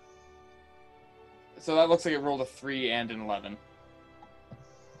 So that looks like it rolled a 3 and an 11.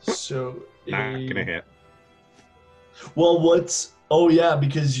 So Not gonna hit. Well, what's? Oh yeah,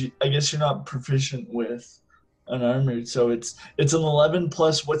 because I guess you're not proficient with unarmored, so it's an 11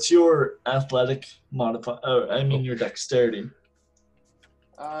 plus. What's your athletic modifier? Your dexterity.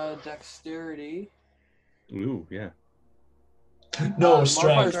 Dexterity. Ooh, yeah. No,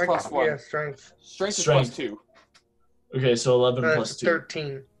 strength. modifiers. +1. Yeah, strength. Strength is Strength. +2. Okay, so 11 plus That's 2.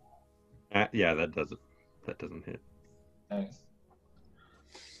 13. Yeah, that doesn't hit. Okay.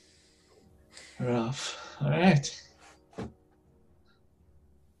 Rough. All right.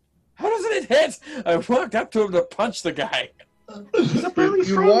 How doesn't it hit? I walked up to him to punch the guy. You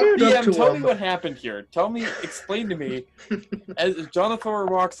walked up DM, to tell me him. what happened here. Explain to me. As Jonathor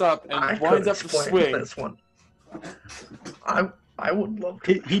walks up and I winds could up to explain swing. this one. I would love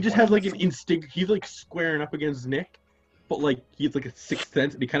to. He just has like an instinct. He's like squaring up against Nick, but like he's like a sixth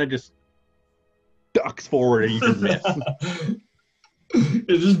sense, and he kind of just ducks forward and you can miss.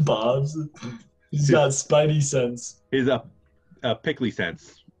 It just bobs. He's got spidey sense. His pickly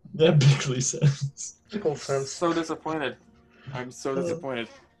sense. That bigly sense. Pickle sense. So disappointed. I'm so disappointed.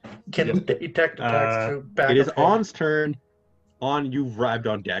 Can detect attacks to back It is of head. On's turn. On, you've arrived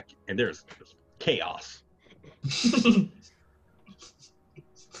on deck, and there's chaos.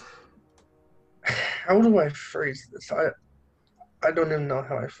 How do I phrase this? I don't even know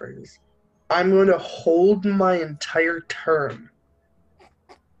how I phrase this. I'm going to hold my entire turn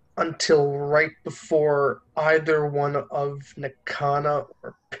until right before either one of Nakana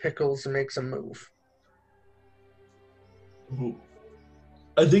or Pickles makes a move. Ooh.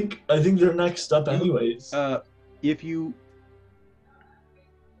 I think they're next up anyways. If you...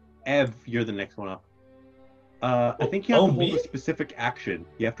 Ev, you're the next one up. I think you have to hold me? a specific action.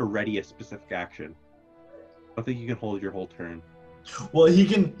 You have to ready a specific action. I think you can hold your whole turn. Well, he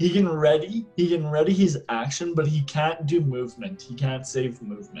can ready his action, but he can't do movement. He can't save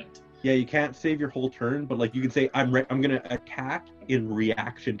movement. Yeah, you can't save your whole turn, but like you can say, I'm gonna attack in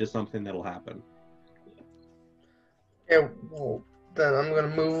reaction to something that'll happen. Yeah, well, then I'm going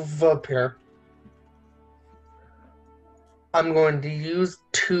to move up here. I'm going to use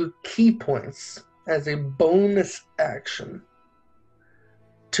 2 key points as a bonus action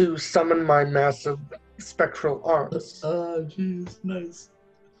to summon my massive spectral arms. Jeez, nice.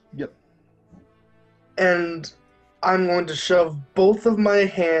 Yep. And I'm going to shove both of my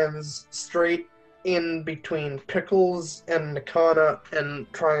hands straight in between Pickles and Nakana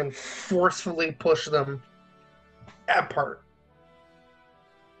and try and forcefully push them apart.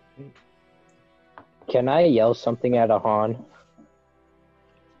 Can I yell something at Ahan?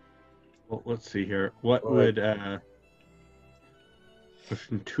 Well, let's see here. What would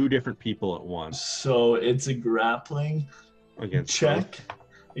pushing 2 different people at once So it's a grappling against check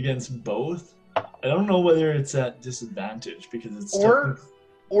against both. I don't know whether it's at disadvantage because it's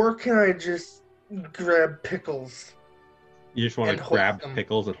Or can I just grab Pickles? You just want and to hold grab them.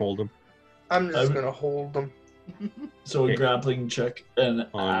 Pickles and hold them I'm just I'm- going to hold them. so a Okay. grappling check and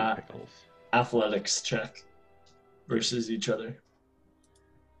on Pickles. athletics check versus each other.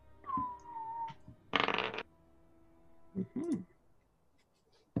 Mhm.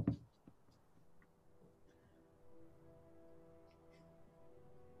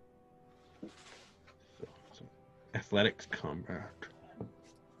 So, athletics combat.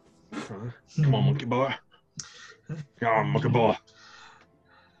 Come on, monkey boy. Come on, monkey boy.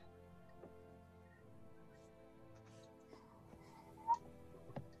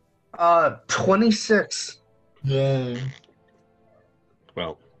 26. Yeah.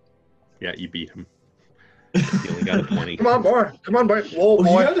 Well, yeah, you beat him. He only got a 20. Come on, boy. Come on, boy. Whoa, Oh, he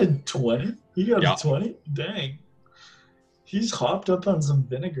boy. got a 20? He got Yeah. a 20? Dang. He's hopped up on some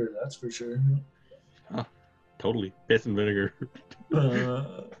vinegar, that's for sure. Totally. Piss and vinegar. Uh,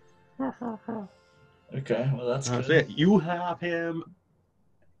 okay, well, that's good. That's it. You have him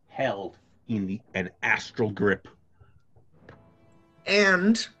held in an astral grip.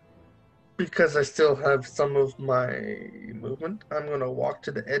 And because I still have some of my movement, I'm going to walk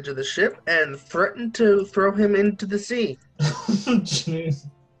to the edge of the ship and threaten to throw him into the sea. Jeez.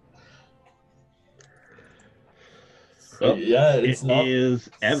 Well, Yeah, It it's not. is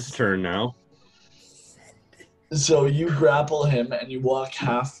Ev's turn now. So you grapple him and you walk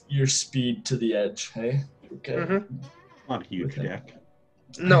half your speed to the edge, hey? Okay. Mm-hmm. Not a huge Okay. deck.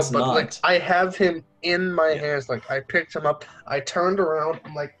 No, It's but not. like I have him in my Yeah. hands. Like I picked him up. I turned around.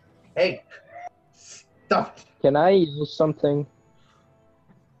 I'm like, hey, stop. Can I use something,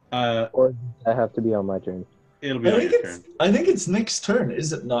 Uh, or does that have to be on my turn? it'll be on your turn. I think it's Nick's turn,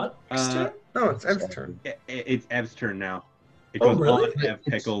 is it not? Nick's turn? No, it's Ev's turn. It's Ev's turn now. It Oh, goes really? on Ev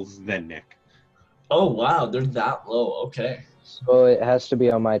Pickles, then Nick. Oh wow, they're that low. Okay. So it has to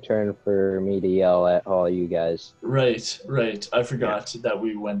be on my turn for me to yell at all you guys. Right. I forgot that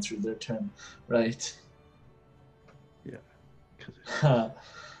we went through their turn. Right. 'Cause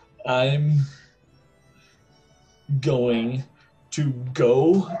I'm going to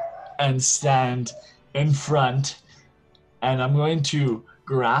go and stand in front, and I'm going to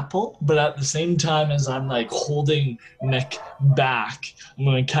grapple, but at the same time as I'm like holding Nick back, I'm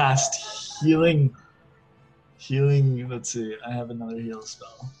going to cast healing. Let's see, I have another heal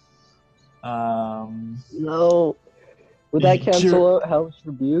spell. No. Would that Cure- cancel out Hellish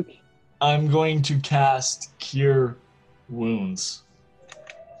Rebuke? I'm going to cast Cure Wounds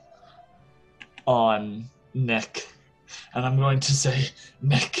on Nick. And I'm going to say,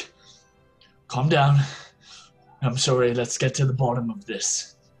 Nick, calm down. I'm sorry, let's get to the bottom of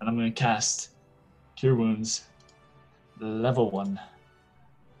this. And I'm going to cast Cure Wounds, level 1.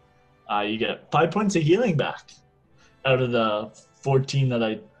 You get 5 points of healing back out of the 14 that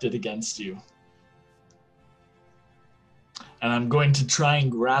I did against you. And I'm going to try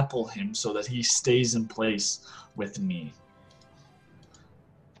and grapple him so that he stays in place with me.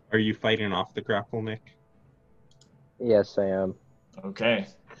 Are you fighting off the grapple, Nick? Yes, I am. Okay,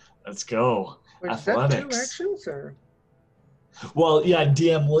 let's go. Wait, is that 2 Athletics. actions or? Well, yeah,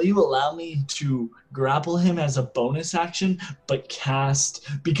 DM, will you allow me to grapple him as a bonus action, but cast,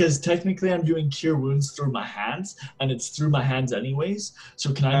 because technically I'm doing Cure Wounds through my hands, and it's through my hands anyways,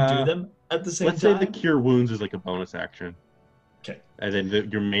 so can I do them at the same Let's time? say the Cure Wounds is like a bonus action. Okay. And then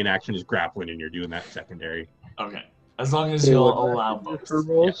your main action is grappling, and you're doing that secondary. Okay, as long as Okay, you'll what do I allow have to do both. for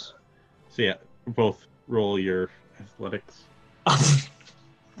rolls? So yeah, both roll your athletics.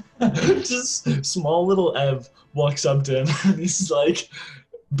 Just small little Ev walks up to him and he's like,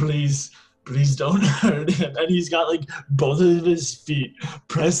 please don't hurt him. And he's got like both of his feet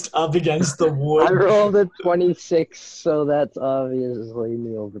pressed up against the wood. I rolled a 26, so that's obviously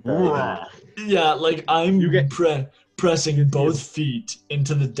me over time. Yeah, like I'm You get- pressing both feet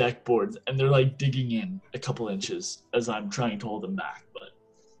into the deck boards and they're like digging in a couple inches as I'm trying to hold them back. But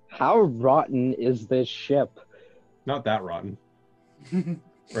How rotten is this ship? Not that rotten.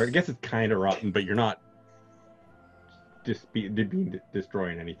 Or I guess it's kind of rotten, but you're not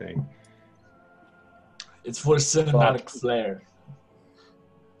destroying anything. it's for cinematic flair.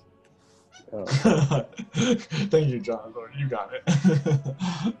 Oh. Thank you, John. Lord, you got it.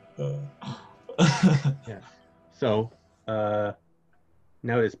 So, now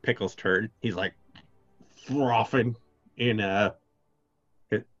it's Pickle's turn. He's like frothing in the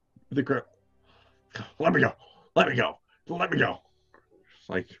grip. Let me go. It's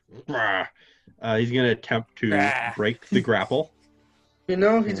like, he's gonna attempt to break the grapple. You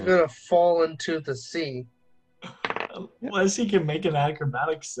know he's gonna fall into the sea. Unless he can make an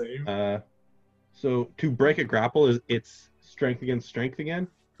acrobatic save. So to break a grapple it's strength against strength again.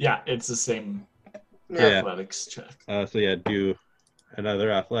 Yeah, it's the same Yeah. athletics check. So yeah, do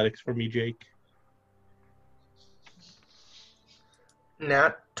another athletics for me, Jake.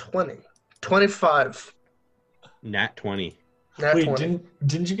 Nat 20. 25. Nat 20. Nat Wait, 20.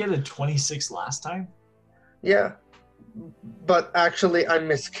 didn't you get a 26 last time? Yeah. But actually, I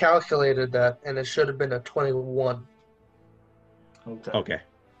miscalculated that, and it should have been a 21. Okay.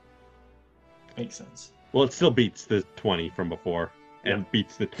 Makes sense. Well, it still beats the 20 from before, and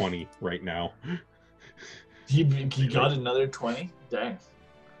beats the 20 right now. He got another 20? Dang.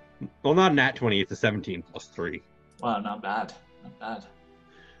 Well, not nat 20. It's a 17 plus 3. Wow, not bad. Not bad.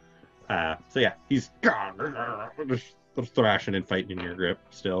 So yeah, he's just thrashing and fighting in your grip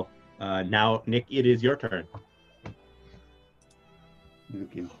still. Now, Nick, it is your turn. You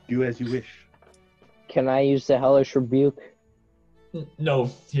can do as you wish. Can I use the hellish rebuke? No,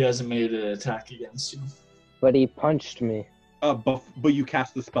 he hasn't made an attack against you. But he punched me. But you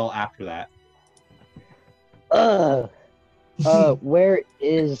cast the spell after that. Where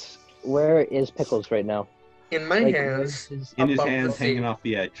is Pickles right now? In my Like, hands. In his above the hands, hanging seat. off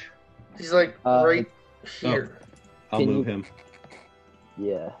the edge. He's like right here. I'll Can move you- him.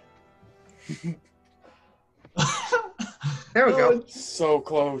 Yeah. There we go. So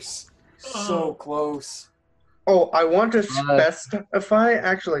close. So close. Oh, I want to specify.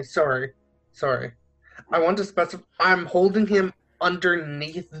 Actually, sorry. I want to specify. I'm holding him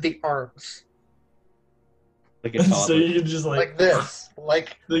underneath the arms, Like a So toddler. you can just like this.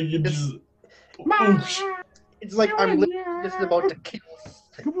 Like you can it's- just. Oosh. it's like I'm literally just about to kill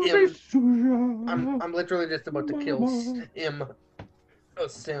him. I'm literally just about to kill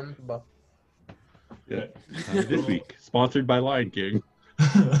Simba. Yeah. This week, sponsored by Lion King.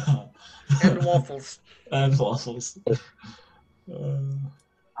 And waffles. And fossils.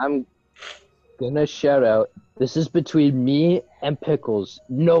 I'm gonna shout out. This is between me and Pickles.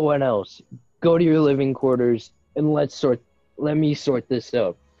 No one else. Go to your living quarters and let me sort this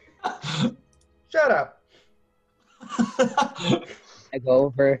out. Shut up. I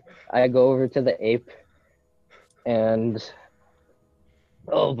go over to the ape, and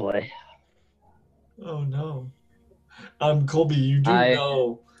oh boy. Oh no. Colby, you do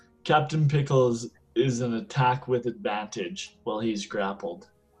know Captain Pickles is an attack with advantage while he's grappled.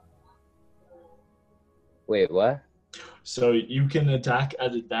 Wait, what? So you can attack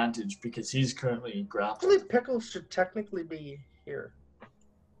at advantage because he's currently grappled. Actually, Pickles should technically be here.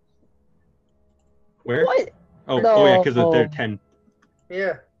 Where? What? Oh, No. oh yeah, because they're 10.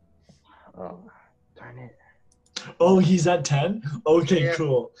 Yeah. Oh, darn it. Oh, he's at 10? Okay, Yeah.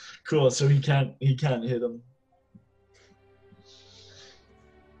 cool. So he can't hit him.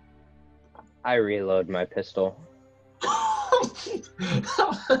 I reload my pistol.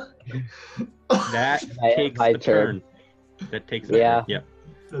 That My- takes my a turn. turn. That takes a Yeah. turn. Yep.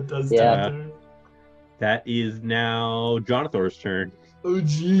 That does Yeah. turn. That is now Jonathan's turn. Oh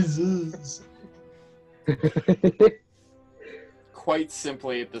Jesus. Quite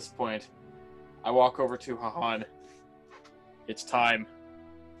simply at this point, I walk over to Hahan. It's time.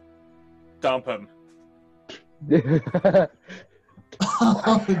 Dump him.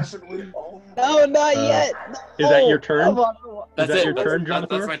 No, not yet. Is that your turn? Come on. That's that it. your turn, That's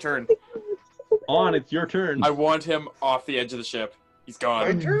Jonathan? my turn. On, it's your turn. I want him off the edge of the ship. He's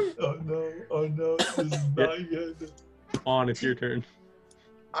gone. My turn? Oh no, this is not good. On, it's your turn.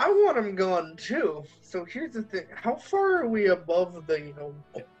 I want him gone too. So here's the thing: how far are we above the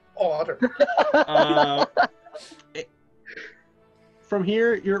water? Uh, from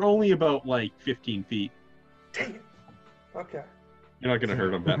here, you're only about like 15 feet. Dang it. Okay. You're not gonna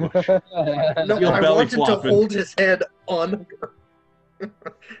hurt him that much. No, You'll I belly wanted to flopping. hold his head under.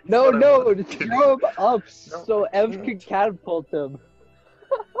 No, What I no, wanted to do. throw him up No, so I Ev can't. can catapult him.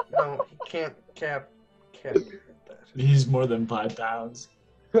 No, he can't do that. He's more than 5 pounds.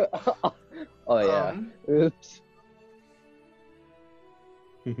 Oh yeah. Oops.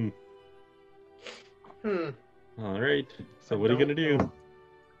 All right. So what are you gonna do?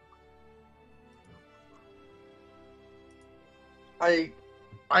 I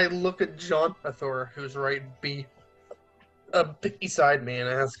look at John Hathor, who's right beside me, and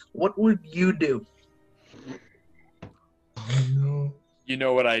ask, "What would you do?" Oh no. You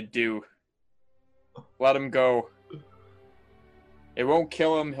know what I'd do. Let him go. It won't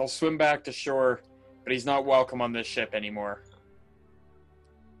kill him. He'll swim back to shore, but he's not welcome on this ship anymore.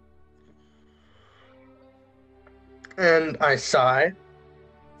 And I sigh.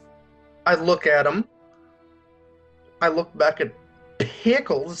 I look at him. I look back at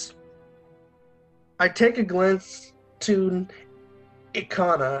Pickles. I take a glance to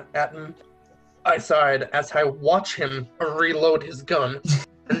Ikana at my side as I watch him reload his gun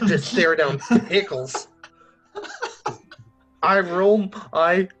and just stare down Pickles. I roll my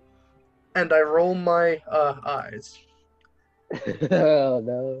eyes. Oh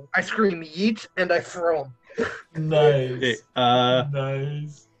no. I scream yeet and I throw him. Okay, Nice.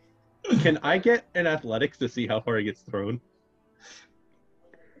 Nice. can I get an athletics to see how far he gets thrown?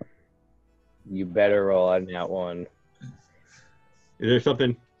 You better roll on that one. Is there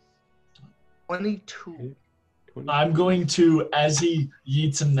something? 22. 20? I'm going to, as he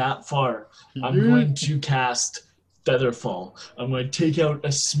yeets him that far, I'm going to cast Featherfall. I'm going to take out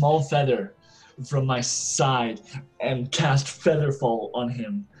a small feather from my side and cast Featherfall on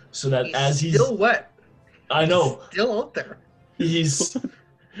him so that He's as he's still wet. I know Still out there. he's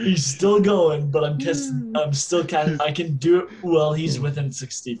still going, but I'm still I can do it while he's within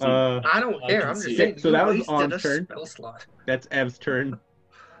 60 feet. I don't I care. can I'm just see saying. So you that was wasted on a turn. spell slot. That's Ev's turn.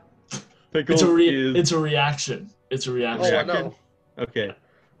 it's Pickles a is it's a reaction. It's a reaction. Oh, I reaction. know. Okay.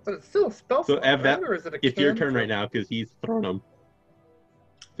 But it's still a spell So slot, Ev, right? Or is it a it's your turn cantrip? right now because he's thrown them.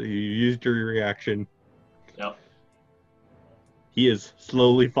 So you used your reaction. Yep. He is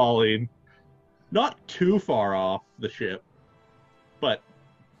slowly falling, not too far off the ship, but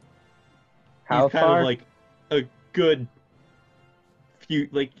How he's kind far? of like a good few,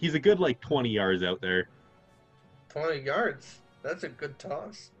 like he's a good like 20 yards out there. 20 yards. That's a good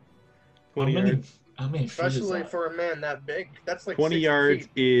toss. 20 yards. How many feet is Especially that? for a man that big. That's like 20 60 yards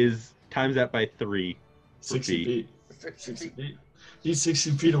feet. is times that by 3. 60 feet. 60 60 feet. feet. He's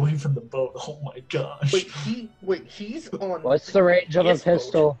 60 feet away from the boat. Oh my gosh. Wait, he's on. What's the range of a his boat.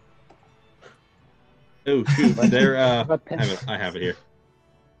 pistol? Oh shoot, they're Of a pistol. I have it here.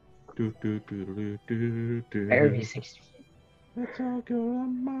 Better be 60 feet. Let's all go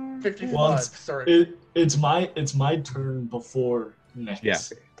on Mars. 55. Once- Sorry. It's my turn before next. Yeah.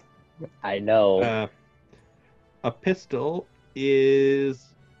 I know. A pistol is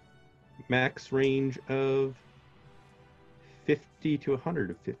max range of 50 to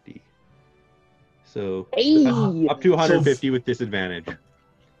 150. So Hey! up to 150 with disadvantage.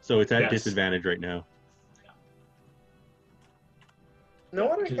 So it's at Yes. disadvantage right now. No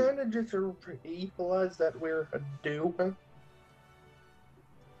one Cause- kind of just equalized that we're a duo.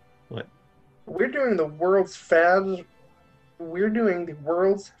 What? We're doing the world's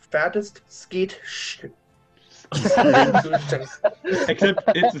fattest skeet Except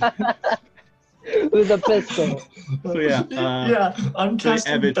it's With a pistol. So, yeah, yeah, I'm so,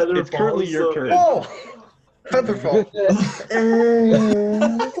 casting Ev, Featherfall. it's currently your turn. Whoa! Featherfall.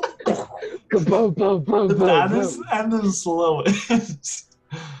 Boom, boom, boom, boom, That is boom. and the slowest.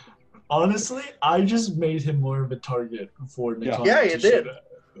 Honestly, I just made him more of a target for Nikon. Yeah, you did.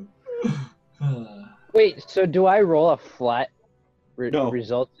 Wait, so do I roll a flat No.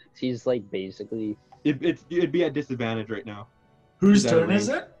 result since he's like basically... It'd be at disadvantage right now. Whose He's out of turn is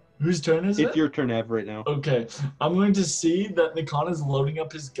range. it? Whose turn is it? It's your turn, Ev, right now. Okay, I'm going to see that Nikon is loading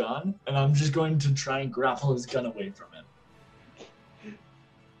up his gun, and I'm just going to try and grapple his gun away from him.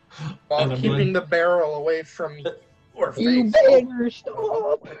 While And I'm keeping going- the barrel away from your You face. better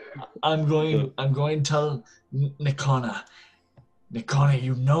stop! I'm going to tell Nikona,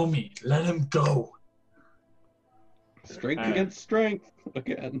 you know me. Let him go. Strength Alright. against strength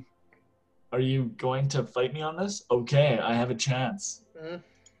again. Are you going to fight me on this? Okay, I have a chance. Mm.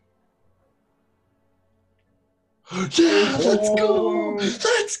 Yeah, let's go!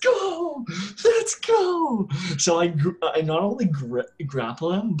 Let's go! Let's go! So I not only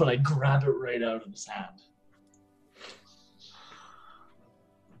grapple him, but I grab it right out of his hand.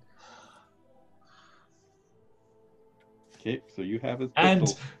 Okay, so you have his And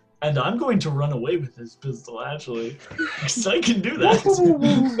pistol. and I'm going to run away with his pistol, actually. Because I can do that.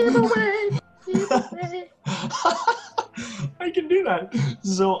 I can do that.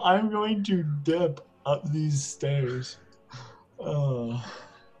 So I'm going to dip up these stairs.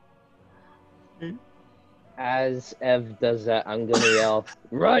 As Ev does that, I'm gonna yell,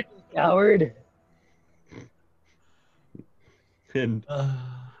 "Run, coward!" And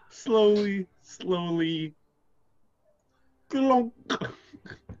slowly, glonk.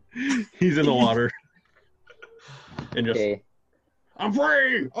 He's in the water. And just, Okay. I'm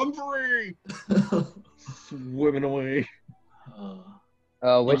free! Swimming away.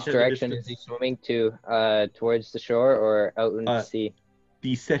 Which Into the direction is he distance. swimming to? Towards the shore or out in the sea?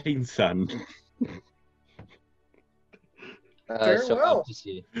 The setting sun. Very So well. out to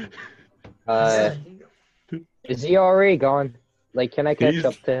sea. Is he already gone? Like, can I catch He's-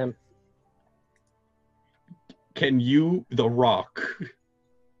 up to him? Can you, the rock,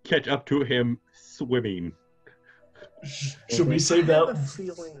 catch up to him swimming? Should we save I have a that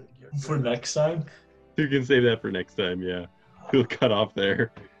feeling you're for next time? You can save that for next time, yeah. He'll cut off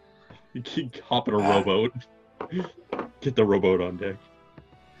there. You can hop in a rowboat. Get the rowboat on deck.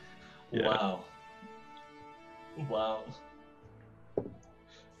 Yeah. Wow.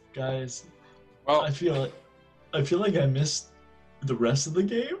 Guys, Well, I feel like I missed the rest of the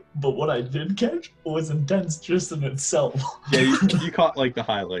game, but what I did catch was intense just in itself. Yeah, you caught like the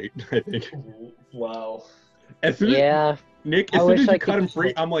highlight, I think. Wow. As soon as, Yeah. Nick, I as soon wish as I you could cut him just free,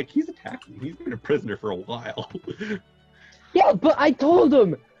 look. I'm like, he's attacking. He's been a prisoner for a while. Yeah, but I told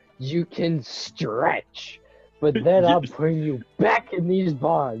him you can stretch, but then I'm putting you back in these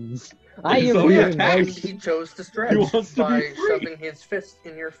bonds. I am So he being attacks. nice. He chose to stretch He wants to be by free. shoving his fist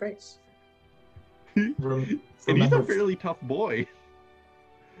in your face. And he's a Remember, fairly tough boy.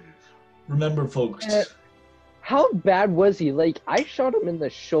 remember, folks. How bad was he? Like, I shot him in the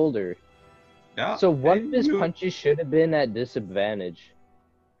shoulder. Yeah. So one of his you- punches should have been at disadvantage.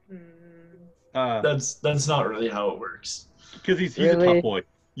 That's not really how it works. Because he's a Really? tough boy.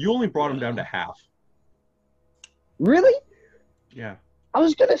 You only brought him down to half. Really? Yeah. I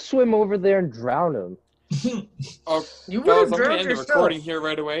was gonna swim over there and drown him. Oh, You fellas, would I'm have going to drowned end the yourself. recording here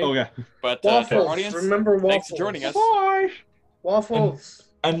right away. Oh, yeah. But to our Waffles. audience, Remember waffles. thanks for joining us. Bye. Waffles.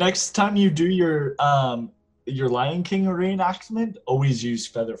 And next time you do your Lion King reenactment, always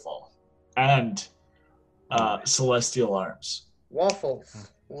use Featherfall and Celestial Arms. Waffles.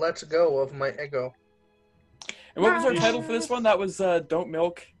 Let's go of my ego. And what was our title for this one? That was Don't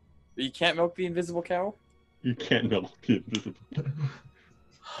Milk. You Can't Milk the Invisible Cow? You can't milk the invisible.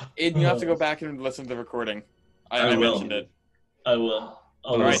 Aiden, you have to go back and listen to the recording. I I will. mentioned it. I will.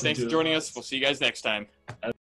 I'll All right, listen thanks to for it. joining us. We'll see you guys next time.